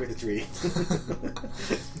just decorate the tree.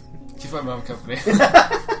 Keep my mom company.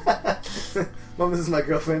 Mom, this is my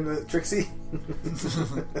girlfriend, Trixie.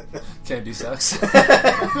 Candy sucks.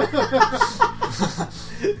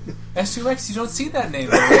 SUX, you don't see that name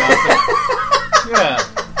very often. Yeah.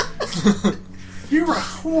 You're a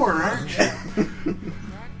whore, aren't you?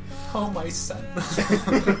 Oh, my son.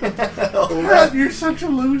 Oh, Pat, you're such a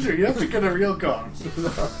loser. You have to get a real gun.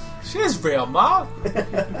 She is real, Mom.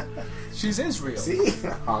 She's Israel. see?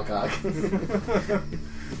 Honk honk.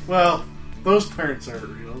 Well, those parents are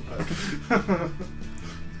real, but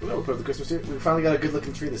We'll put up the Christmas tree. We finally got a good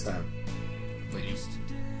looking tree this time. Wait, you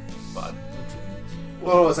bought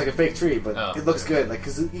Well, it's like a fake tree, but Oh, it looks okay. good. Like,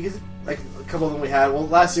 cause you get, like a couple of them we had. Well,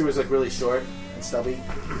 last year was like really short and stubby.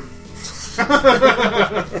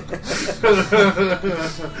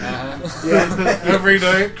 Yeah, every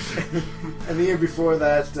night. and the year before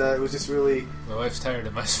that, it was just really. My wife's tired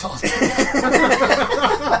of my fault.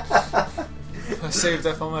 I saved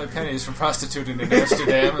up all my pennies from prostituting in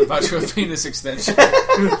Amsterdam and bought you a penis extension.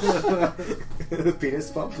 the penis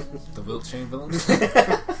pump. The Wilt Chamberlain.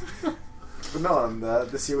 But no,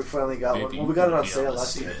 this year we finally got one. Well, we got it on sale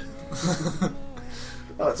last year.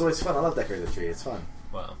 Oh, it's always fun. I love decorating the tree. It's fun.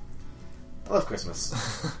 Wow. I love Christmas.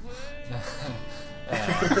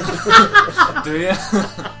 Do you?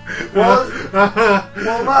 Well,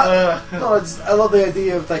 no. I love the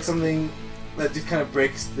idea of like something that just kind of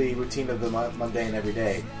breaks the routine of the mundane every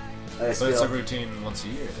day. But it's a routine once a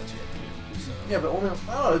year that you have to do. So. Yeah, but only, I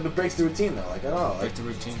don't know, it breaks the routine though. Like, I don't know. Break the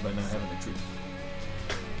routine by not having a tree.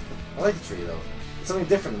 I like the tree though. It's something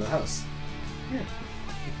different in the house. Yeah.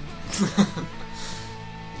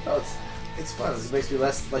 No, it's fun. It makes me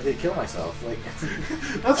less likely to kill myself. Like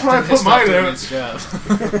that's why I put mine out. His job.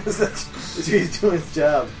 He's doing his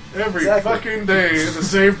job every fucking day. The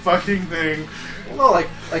same fucking thing. Well,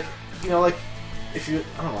 no, like if you,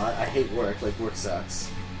 I don't know. I hate work. Like work sucks.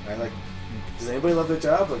 Right? Like, does anybody love their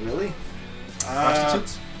job? Like really?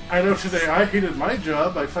 Prostitutes? I know today I hated my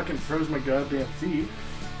job. I fucking froze my goddamn feet.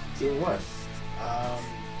 Doing what?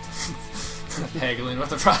 Haggling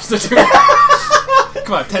with a prostitute.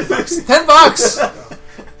 Come on, $10. $10.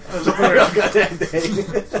 Goddamn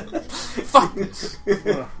day. Fuck this.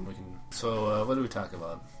 So, what do we talk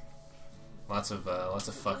about? Lots of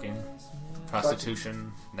fucking,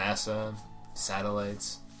 prostitution, NASA,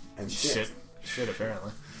 satellites, and shit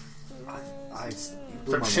apparently.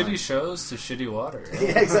 From shitty shows to shitty water.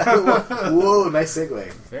 Yeah, exactly. Whoa, nice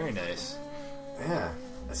segue. Very nice. Yeah,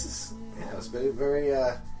 it was very, very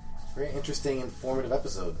interesting, informative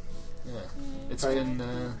episode. Yeah, it's been.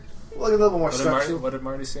 Well, a little more structure. What did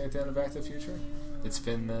Marty say at the end of Back to the Future? It's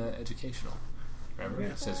been educational. Remember? Yeah.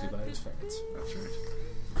 It says goodbye to his parents. That's right.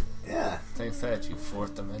 Yeah. Thanks that, you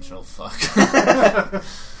fourth dimensional fuck.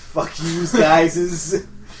 Fuck yous, guys.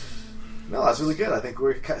 No, that's really good. I think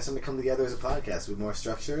we're starting to come together as a podcast with more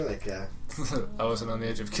structure. Like, I wasn't on the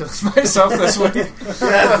edge of killing myself this week.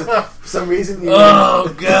 Yeah, for some reason. Oh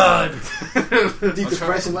God! Deep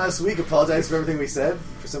depression last week. Apologize for everything we said.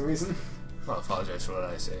 For some reason. I'll apologize for what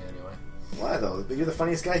I say anyway. Why though? You're the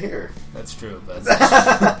funniest guy here. That's true, but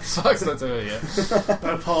fuck that to you.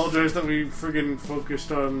 I apologize that we friggin'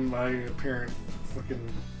 focused on my apparent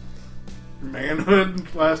fucking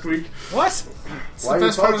manhood last week. What? It's Why the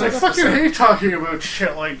best part of I the fucking episode. hate talking about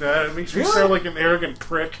shit like that. It makes me Really? sound like an arrogant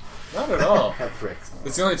prick. Not at all. That prick.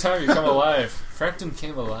 It's the only time you come alive. Frampton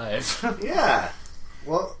came alive. Yeah.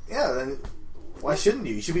 Well, yeah. Then why shouldn't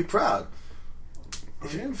you? You should be proud.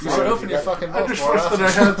 You should open your fucking I mouth just more wish often.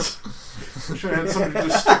 that I had something to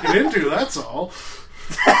stick it into. That's all.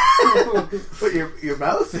 What, your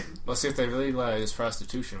mouth? Well, see, if they really legalize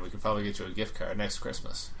prostitution, we could probably get you a gift card next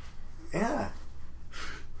Christmas. Yeah.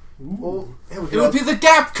 Well, yeah, It would be the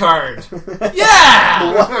Gap card!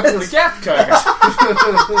 Yeah! The Gap card!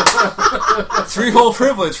 3-hole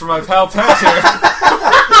privilege for my pal Pat here.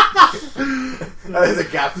 There's a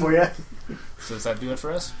gap for you. So does that do it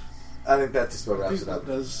for us? I think that just about wraps it up.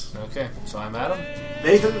 Does. Okay, so I'm Adam.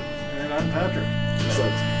 Nathan. And I'm Patrick.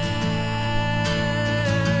 Excellent.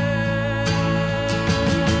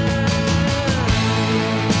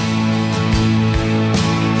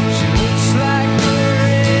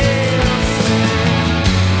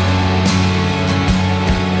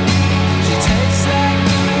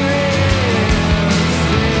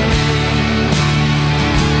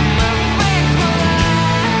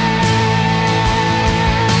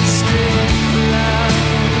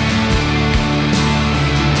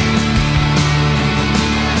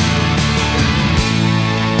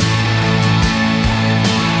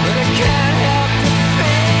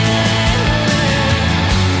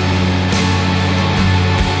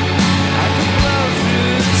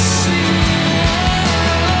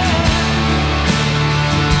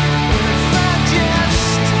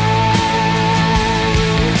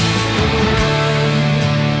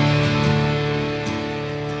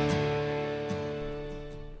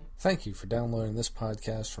 Thank you for downloading this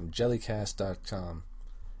podcast from jellycast.com.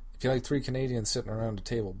 If you like three Canadians sitting around a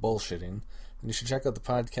table bullshitting, then you should check out the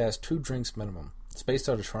podcast 2 Drinks Minimum. It's based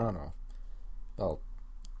out of Toronto. Well,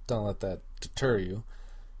 don't let that deter you.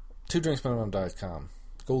 2drinksminimum.com.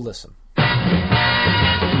 Go listen.